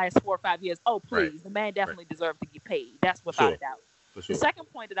Garrett for the last 4 or 5 years. Oh, please, the man definitely deserves to get paid. That's without a doubt. For sure. The second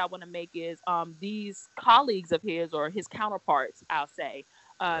point that I want to make is these colleagues of his, or his counterparts, I'll say,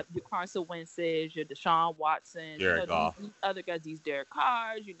 your Carson Wentz's, your Deshaun Watson, these other guys, these Derek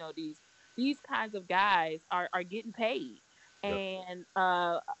Carrs, these kinds of guys are getting paid. Yep. And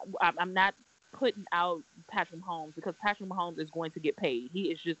I'm not putting out Patrick Mahomes, because Patrick Mahomes is going to get paid. He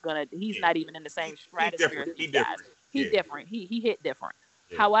is just he's not even in the same stratosphere as these guys. He's different. He hit different.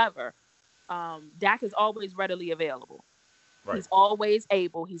 Yeah. However, Dak is always readily available. Right. He's always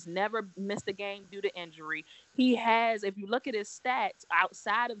able. He's never missed a game due to injury. He has, if you look at his stats,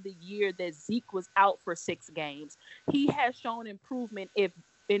 outside of the year that Zeke was out for 6 games, he has shown improvement if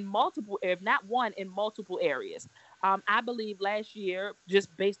not one, in multiple areas. I believe last year, just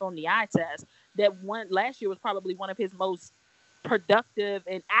based on the eye test, last year was probably one of his most productive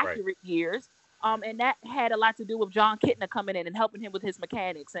and accurate years. And that had a lot to do with John Kitna coming in and helping him with his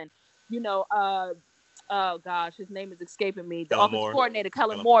mechanics. And, oh gosh, his name is escaping me. The offensive coordinator,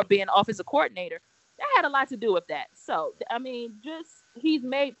 Kellen Moore, being offensive coordinator, that had a lot to do with that. So, I mean, he's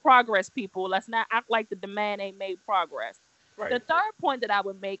made progress, people. Let's not act like the man ain't made progress. Right. The third point that I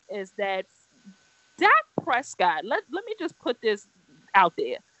would make is that Dak Prescott, let me just put this out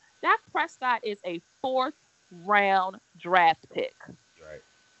there. Dak Prescott is a 4th-round draft pick. Right.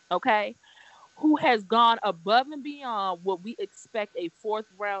 Okay? Who has gone above and beyond what we expect a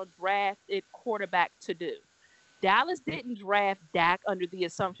 4th-round drafted quarterback to do. Dallas didn't draft Dak under the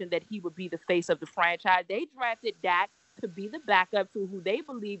assumption that he would be the face of the franchise. They drafted Dak to be the backup to who they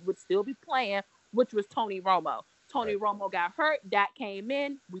believed would still be playing, which was Tony Romo. Tony Romo got hurt. Dak came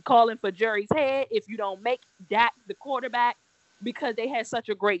in. We calling for Jerry's head if you don't make Dak the quarterback, because they had such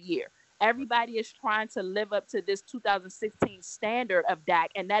a great year. Everybody is trying to live up to this 2016 standard of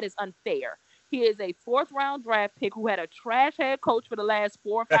Dak, and that is unfair. He is a 4th-round draft pick who had a trash head coach for the last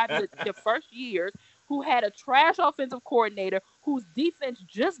 4 or 5 years, the first years, who had a trash offensive coordinator, whose defense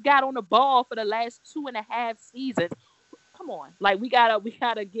just got on the ball for the last 2.5 seasons. Come on, like we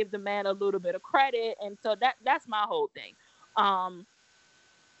gotta give the man a little bit of credit, and so that's my whole thing.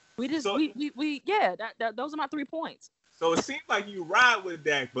 Those are my 3 points. So it seems like you ride with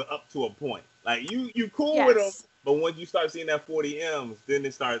Dak, but up to a point. Like you cool with him, but once you start seeing that 40 M's, then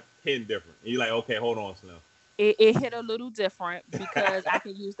it starts hitting different. And you're like, okay, hold on, Slim. it hit a little different because I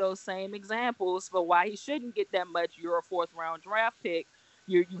can use those same examples for why he shouldn't get that much. You're a 4th round draft pick.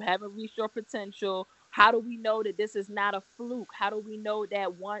 You haven't reached your potential. How do we know that this is not a fluke? How do we know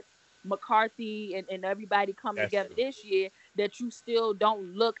that once McCarthy and everybody come together this year, that you still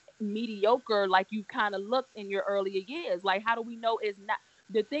don't look mediocre like you kind of looked in your earlier years? Like, how do we know it's not?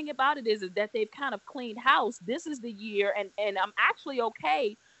 The thing about it is that they've kind of cleaned house. This is the year, and I'm actually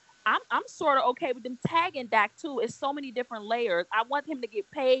okay. I'm sort of okay with them tagging Dak too. It's so many different layers. I want him to get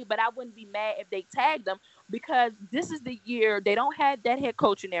paid, but I wouldn't be mad if they tagged him because this is the year they don't have that head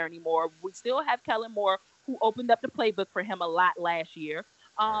coach in there anymore. We still have Kellen Moore, who opened up the playbook for him a lot last year.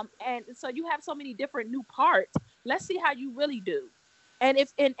 And so you have so many different new parts. Let's see how you really do. And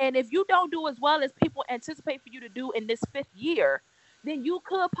if you don't do as well as people anticipate for you to do in this 5th year, then you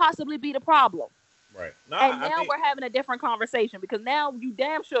could possibly be the problem. Right. No, and now we're having a different conversation because now you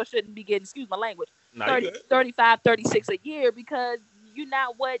damn sure shouldn't be getting, excuse my language, 35, 36 a year because you're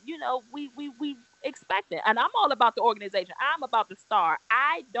not what, we expecting. And I'm all about the organization. I'm about the star.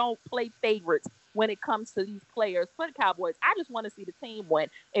 I don't play favorites when it comes to these players for the Cowboys. I just want to see the team win.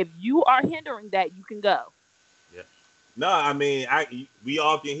 If you are hindering that, you can go. Yeah. No, I mean, we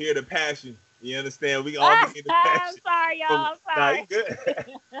all can hear the passion. You understand? We all can hear the passion. I'm sorry, y'all. I'm sorry. Nah, you good.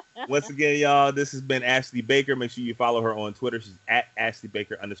 Once again, y'all, this has been Ashley Baker. Make sure you follow her on Twitter. She's at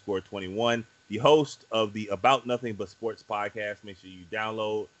AshleyBaker_21, the host of the About Nothing But Sports podcast. Make sure you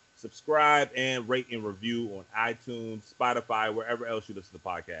download, subscribe, and rate and review on iTunes, Spotify, wherever else you listen to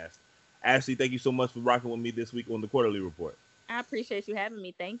podcasts. Ashley, thank you so much for rocking with me this week on the Quarterly Report. I appreciate you having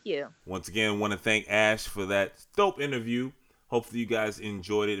me. Thank you. Once again, want to thank Ash for that dope interview. Hopefully you guys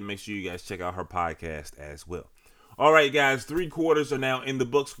enjoyed it, and make sure you guys check out her podcast as well. All right, guys, 3 quarters are now in the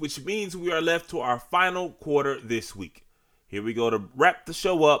books, which means we are left to our final quarter this week. Here we go to wrap the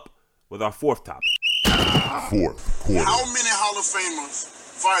show up with our 4th topic. 4th quarter. How many Hall of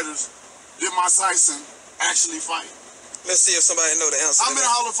fighters did Mike Tyson actually fight? Let's see if somebody know the answer. How many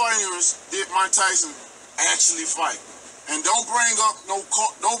Hall of Famers did Mike Tyson actually fight? And don't bring up no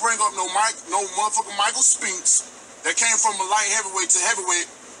motherfucking Michael Spinks that came from a light heavyweight to heavyweight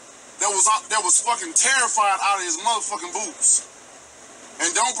that was fucking terrified out of his motherfucking boots. And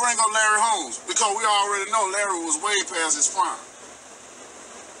don't bring up Larry Holmes because we already know Larry was way past his prime.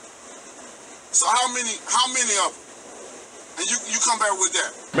 So how many of them? And you come back with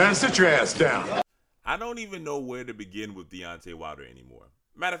that. Man, sit your ass down. I don't even know where to begin with Deontay Wilder anymore.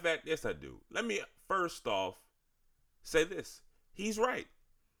 Matter of fact, yes I do. Let me first off say this. He's right.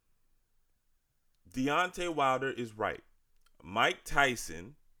 Deontay Wilder is right. Mike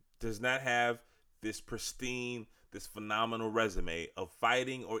Tyson does not have this pristine, this phenomenal resume of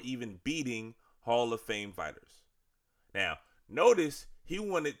fighting or even beating Hall of Fame fighters. Now, notice he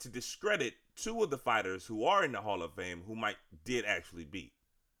wanted to discredit 2 of the fighters who are in the Hall of Fame who Mike did actually beat.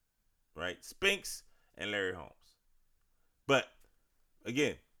 Right? Spinks and Larry Holmes. But,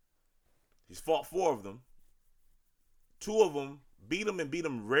 again, he's fought 4 of them. 2 of them beat him and beat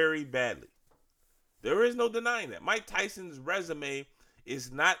him very badly. There is no denying that. Mike Tyson's resume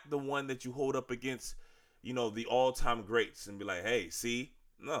is not the one that you hold up against, the all-time greats and be like, hey, see?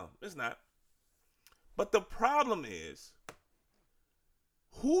 No, it's not. But the problem is,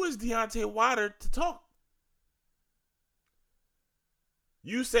 who is Deontay Wilder to talk?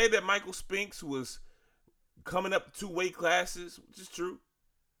 You say that Michael Spinks was coming up 2 weight classes, which is true.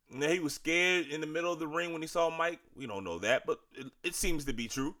 And he was scared in the middle of the ring when he saw Mike. We don't know that, but it seems to be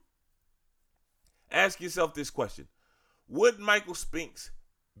true. Ask yourself this question. Would Michael Spinks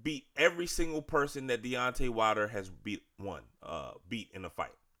beat every single person that Deontay Wilder has beat in a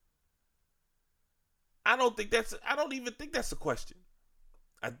fight? I don't even think that's a question.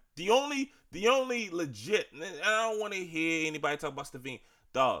 The only legit, I don't want to hear anybody talk about Stivine.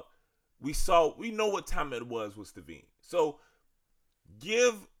 Dog, we know what time it was with Stivine. So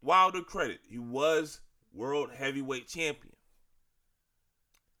give Wilder credit. He was world heavyweight champion.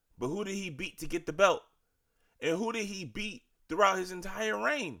 But who did he beat to get the belt? And who did he beat throughout his entire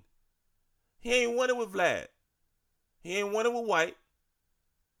reign? He ain't won it with Vlad. He ain't won it with White.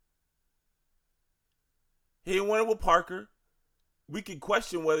 He ain't won it with Parker. We could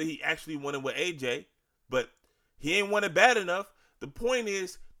question whether he actually won it with AJ, but he ain't won it bad enough. The point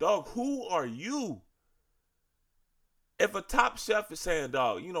is, dog, who are you? If a top chef is saying,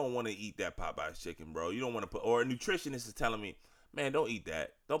 dog, you don't want to eat that Popeye's chicken, bro. You don't want to put, or a nutritionist is telling me, man, don't eat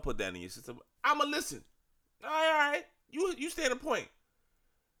that. Don't put that in your system. I'ma listen. All right. You stand a point.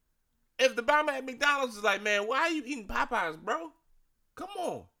 If the bomber at McDonald's is like, man, why are you eating Popeyes, bro? Come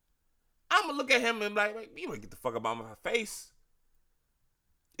on. I'ma look at him and be like, you ain't get the fuck up out of my face.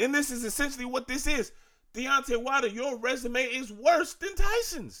 And this is essentially what this is. Deontay Wilder, your resume is worse than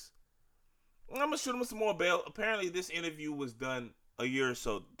Tyson's. I'm going to shoot him some more bail. Apparently, this interview was done a year or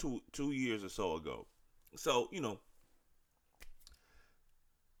so, two years or so ago. So, you know,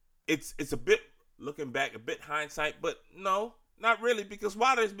 it's a bit, looking back, a bit hindsight, but no, not really, because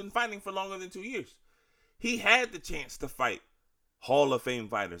Wilder has been fighting for longer than 2 years. He had the chance to fight Hall of Fame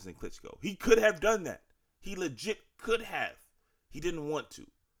fighters in Klitschko. He could have done that. He legit could have. He didn't want to.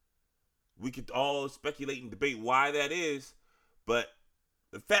 We could all speculate and debate why that is, but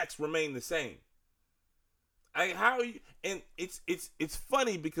the facts remain the same. How are you? And it's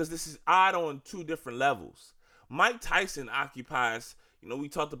funny because this is odd on two different levels. Mike Tyson occupies, you know, we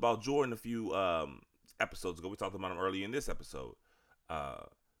talked about Jordan a few episodes ago. We talked about him earlier in this episode.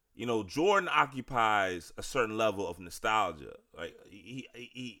 You know, Jordan occupies a certain level of nostalgia. Like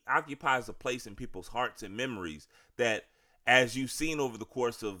he occupies a place in people's hearts and memories that, as you've seen over the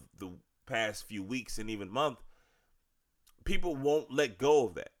course of the past few weeks and even month, people won't let go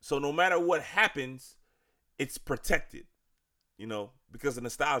of that. So no matter what happens, it's protected, you know, because of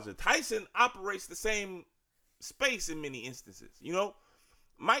nostalgia. Tyson operates the same space in many instances. You know,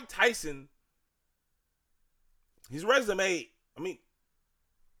 Mike Tyson, his resume, I mean,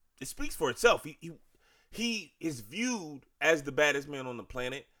 it speaks for itself. He is viewed as the baddest man on the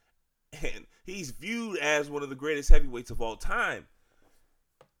planet, and he's viewed as one of the greatest heavyweights of all time.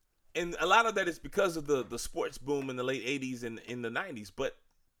 And a lot of that is because of the sports boom in the late 80s and in the 90s. But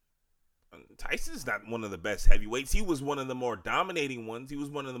Tyson's not one of the best heavyweights. He was one of the more dominating ones. He was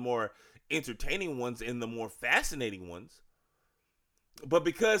one of the more entertaining ones and the more fascinating ones. But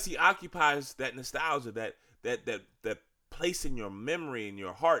because he occupies that nostalgia, that place in your memory, in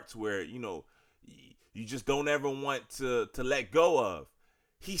your hearts where, you know, you just don't ever want to let go of,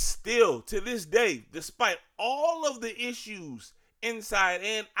 he still, to this day, despite all of the issues inside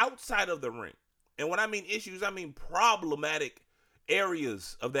and outside of the ring, and when I mean issues, I mean problematic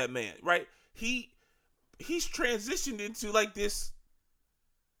areas of that man, right? He's transitioned into like this,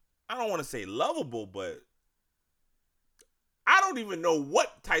 I don't want to say lovable, but I don't even know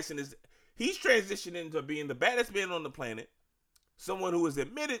what Tyson is. He's transitioned into being the baddest man on the planet, someone who is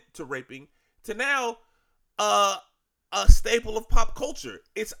admitted to raping, to now a staple of pop culture.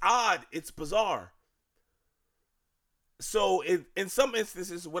 It's odd. It's bizarre. So in some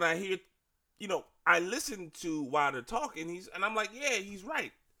instances, when I hear, you know, I listen to Wilder talk, and I'm like, yeah, he's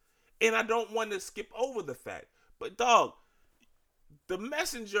right. And I don't want to skip over the fact. But dog, the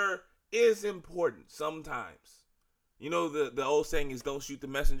messenger is important sometimes. You know, the old saying is don't shoot the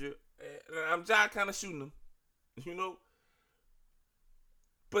messenger. I'm just kind of shooting him, you know.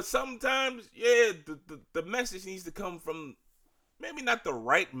 But sometimes, yeah, the message needs to come from maybe not the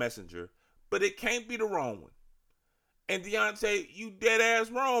right messenger, but it can't be the wrong one. And Deontay, you dead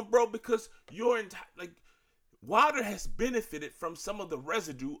ass wrong, bro, because Wilder has benefited from some of the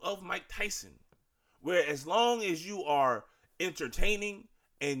residue of Mike Tyson. Where as long as you are entertaining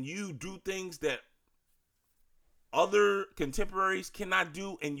and you do things that other contemporaries cannot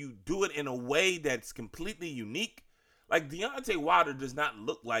do, and you do it in a way that's completely unique, like Deontay Wilder does not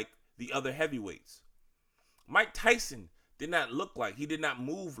look like the other heavyweights. Mike Tyson did not look like, he did not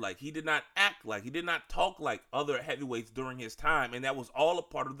move like, he did not act like, he did not talk like other heavyweights during his time, and that was all a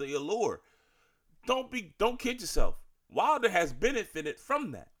part of the allure. Don't kid yourself. Wilder has benefited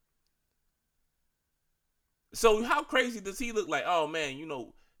from that. So how crazy does he look like? Oh man, you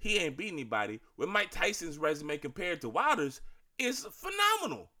know, he ain't beat anybody. When Mike Tyson's resume compared to Wilder's is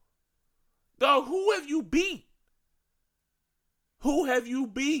phenomenal. Dog, who have you beat? Who have you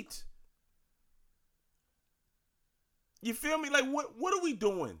beat? You feel me? Like, what are we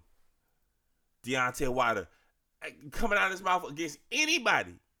doing? Deontay Wilder coming out of his mouth against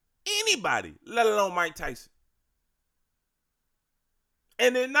anybody, let alone Mike Tyson.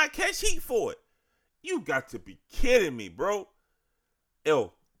 And then not catch heat for it. You got to be kidding me, bro.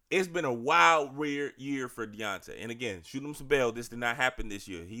 Yo, it's been a wild, weird year for Deontay. And again, shoot him some bail. This did not happen this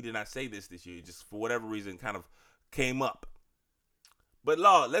year. He did not say this year. It just, for whatever reason, kind of came up. But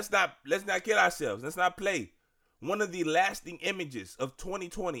Lord, let's not kid ourselves. Let's not play. One of the lasting images of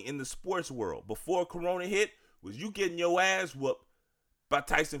 2020 in the sports world before Corona hit was you getting your ass whooped by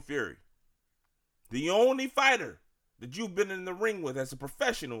Tyson Fury. The only fighter that you've been in the ring with as a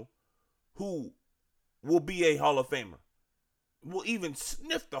professional who will be a Hall of Famer, will even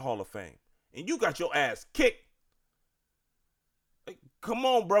sniff the Hall of Fame, and you got your ass kicked. Like, come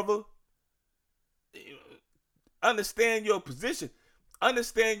on, brother. Understand your position.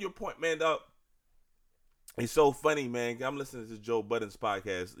 Understand your point, man, dog. It's so funny, man. I'm listening to Joe Budden's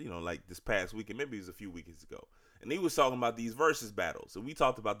podcast, you know, like this past weekend, maybe it was a few weekends ago. And he was talking about these versus battles. And we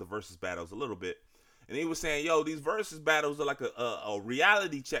talked about the versus battles a little bit. And he was saying, yo, these versus battles are like a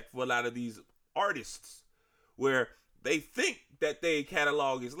reality check for a lot of these artists where they think that their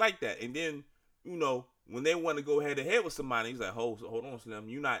catalog is like that. And then, you know, when they want to go head to head with somebody, he's like, hold on,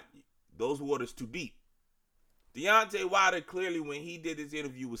 Slim, those waters too deep. Deontay Wilder clearly, when he did his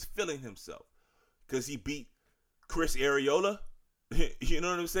interview, was feeling himself because he beat Chris Areola. You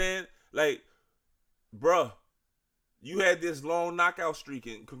know what I'm saying? Like, bruh, you had this long knockout streak,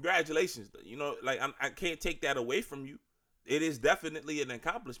 and congratulations. You know, like, I can't take that away from you. It is definitely an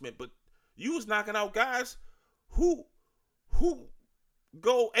accomplishment, but you was knocking out guys who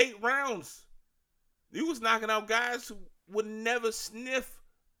go 8 rounds. You was knocking out guys who would never sniff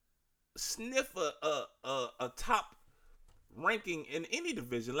a top ranking in any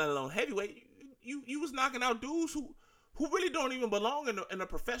division, let alone heavyweight. You was knocking out dudes who really don't even belong in a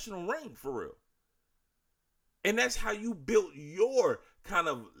professional ring, for real. And that's how you built your kind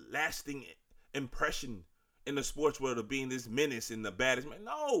of lasting impression in the sports world of being this menace and the baddest man.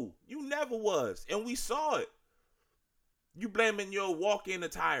 No, you never was. And we saw it. You blaming your walk-in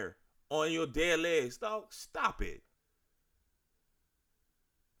attire on your dead legs, dog. Stop it.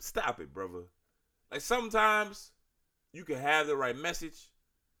 Stop it, brother. Like, sometimes you can have the right message,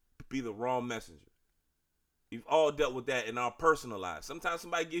 but be the wrong messenger. We've all dealt with that in our personal lives. Sometimes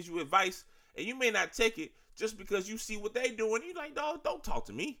somebody gives you advice, and you may not take it just because you see what they do, and you're like, dog, don't talk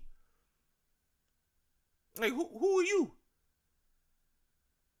to me. Like, who are you?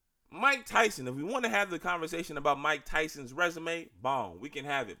 Mike Tyson, if we want to have the conversation about Mike Tyson's resume, boom, we can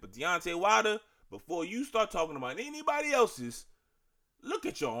have it. But Deontay Wilder, before you start talking about anybody else's, look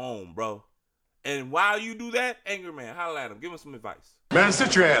at your own, bro. And while you do that, Angry Man, holler at him. Give him some advice. Man,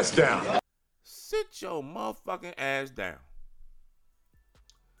 sit your ass down. Sit your motherfucking ass down.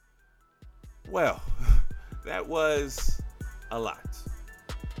 Well, that was a lot.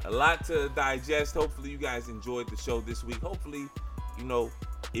 A lot to digest. Hopefully you guys enjoyed the show this week. Hopefully, you know,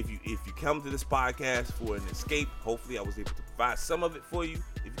 if you come to this podcast for an escape, hopefully I was able to provide some of it for you.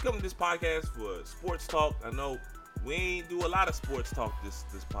 If you come to this podcast for sports talk, I know we ain't do a lot of sports talk this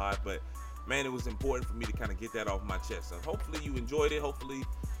pod, but man, it was important for me to kind of get that off my chest. So hopefully you enjoyed it. Hopefully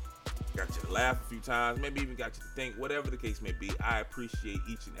got you to laugh a few times, maybe even got you to think, whatever the case may be. I appreciate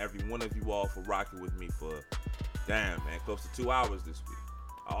each and every one of you all for rocking with me for, close to 2 hours this week.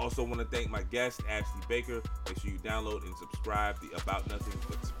 I also want to thank my guest, Ashley Baker. Make sure you download and subscribe the About Nothing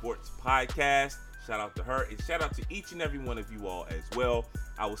But Sports podcast. Shout out to her, and shout out to each and every one of you all as well.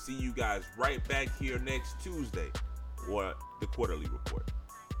 I will see you guys right back here next Tuesday for the Quarterly Report.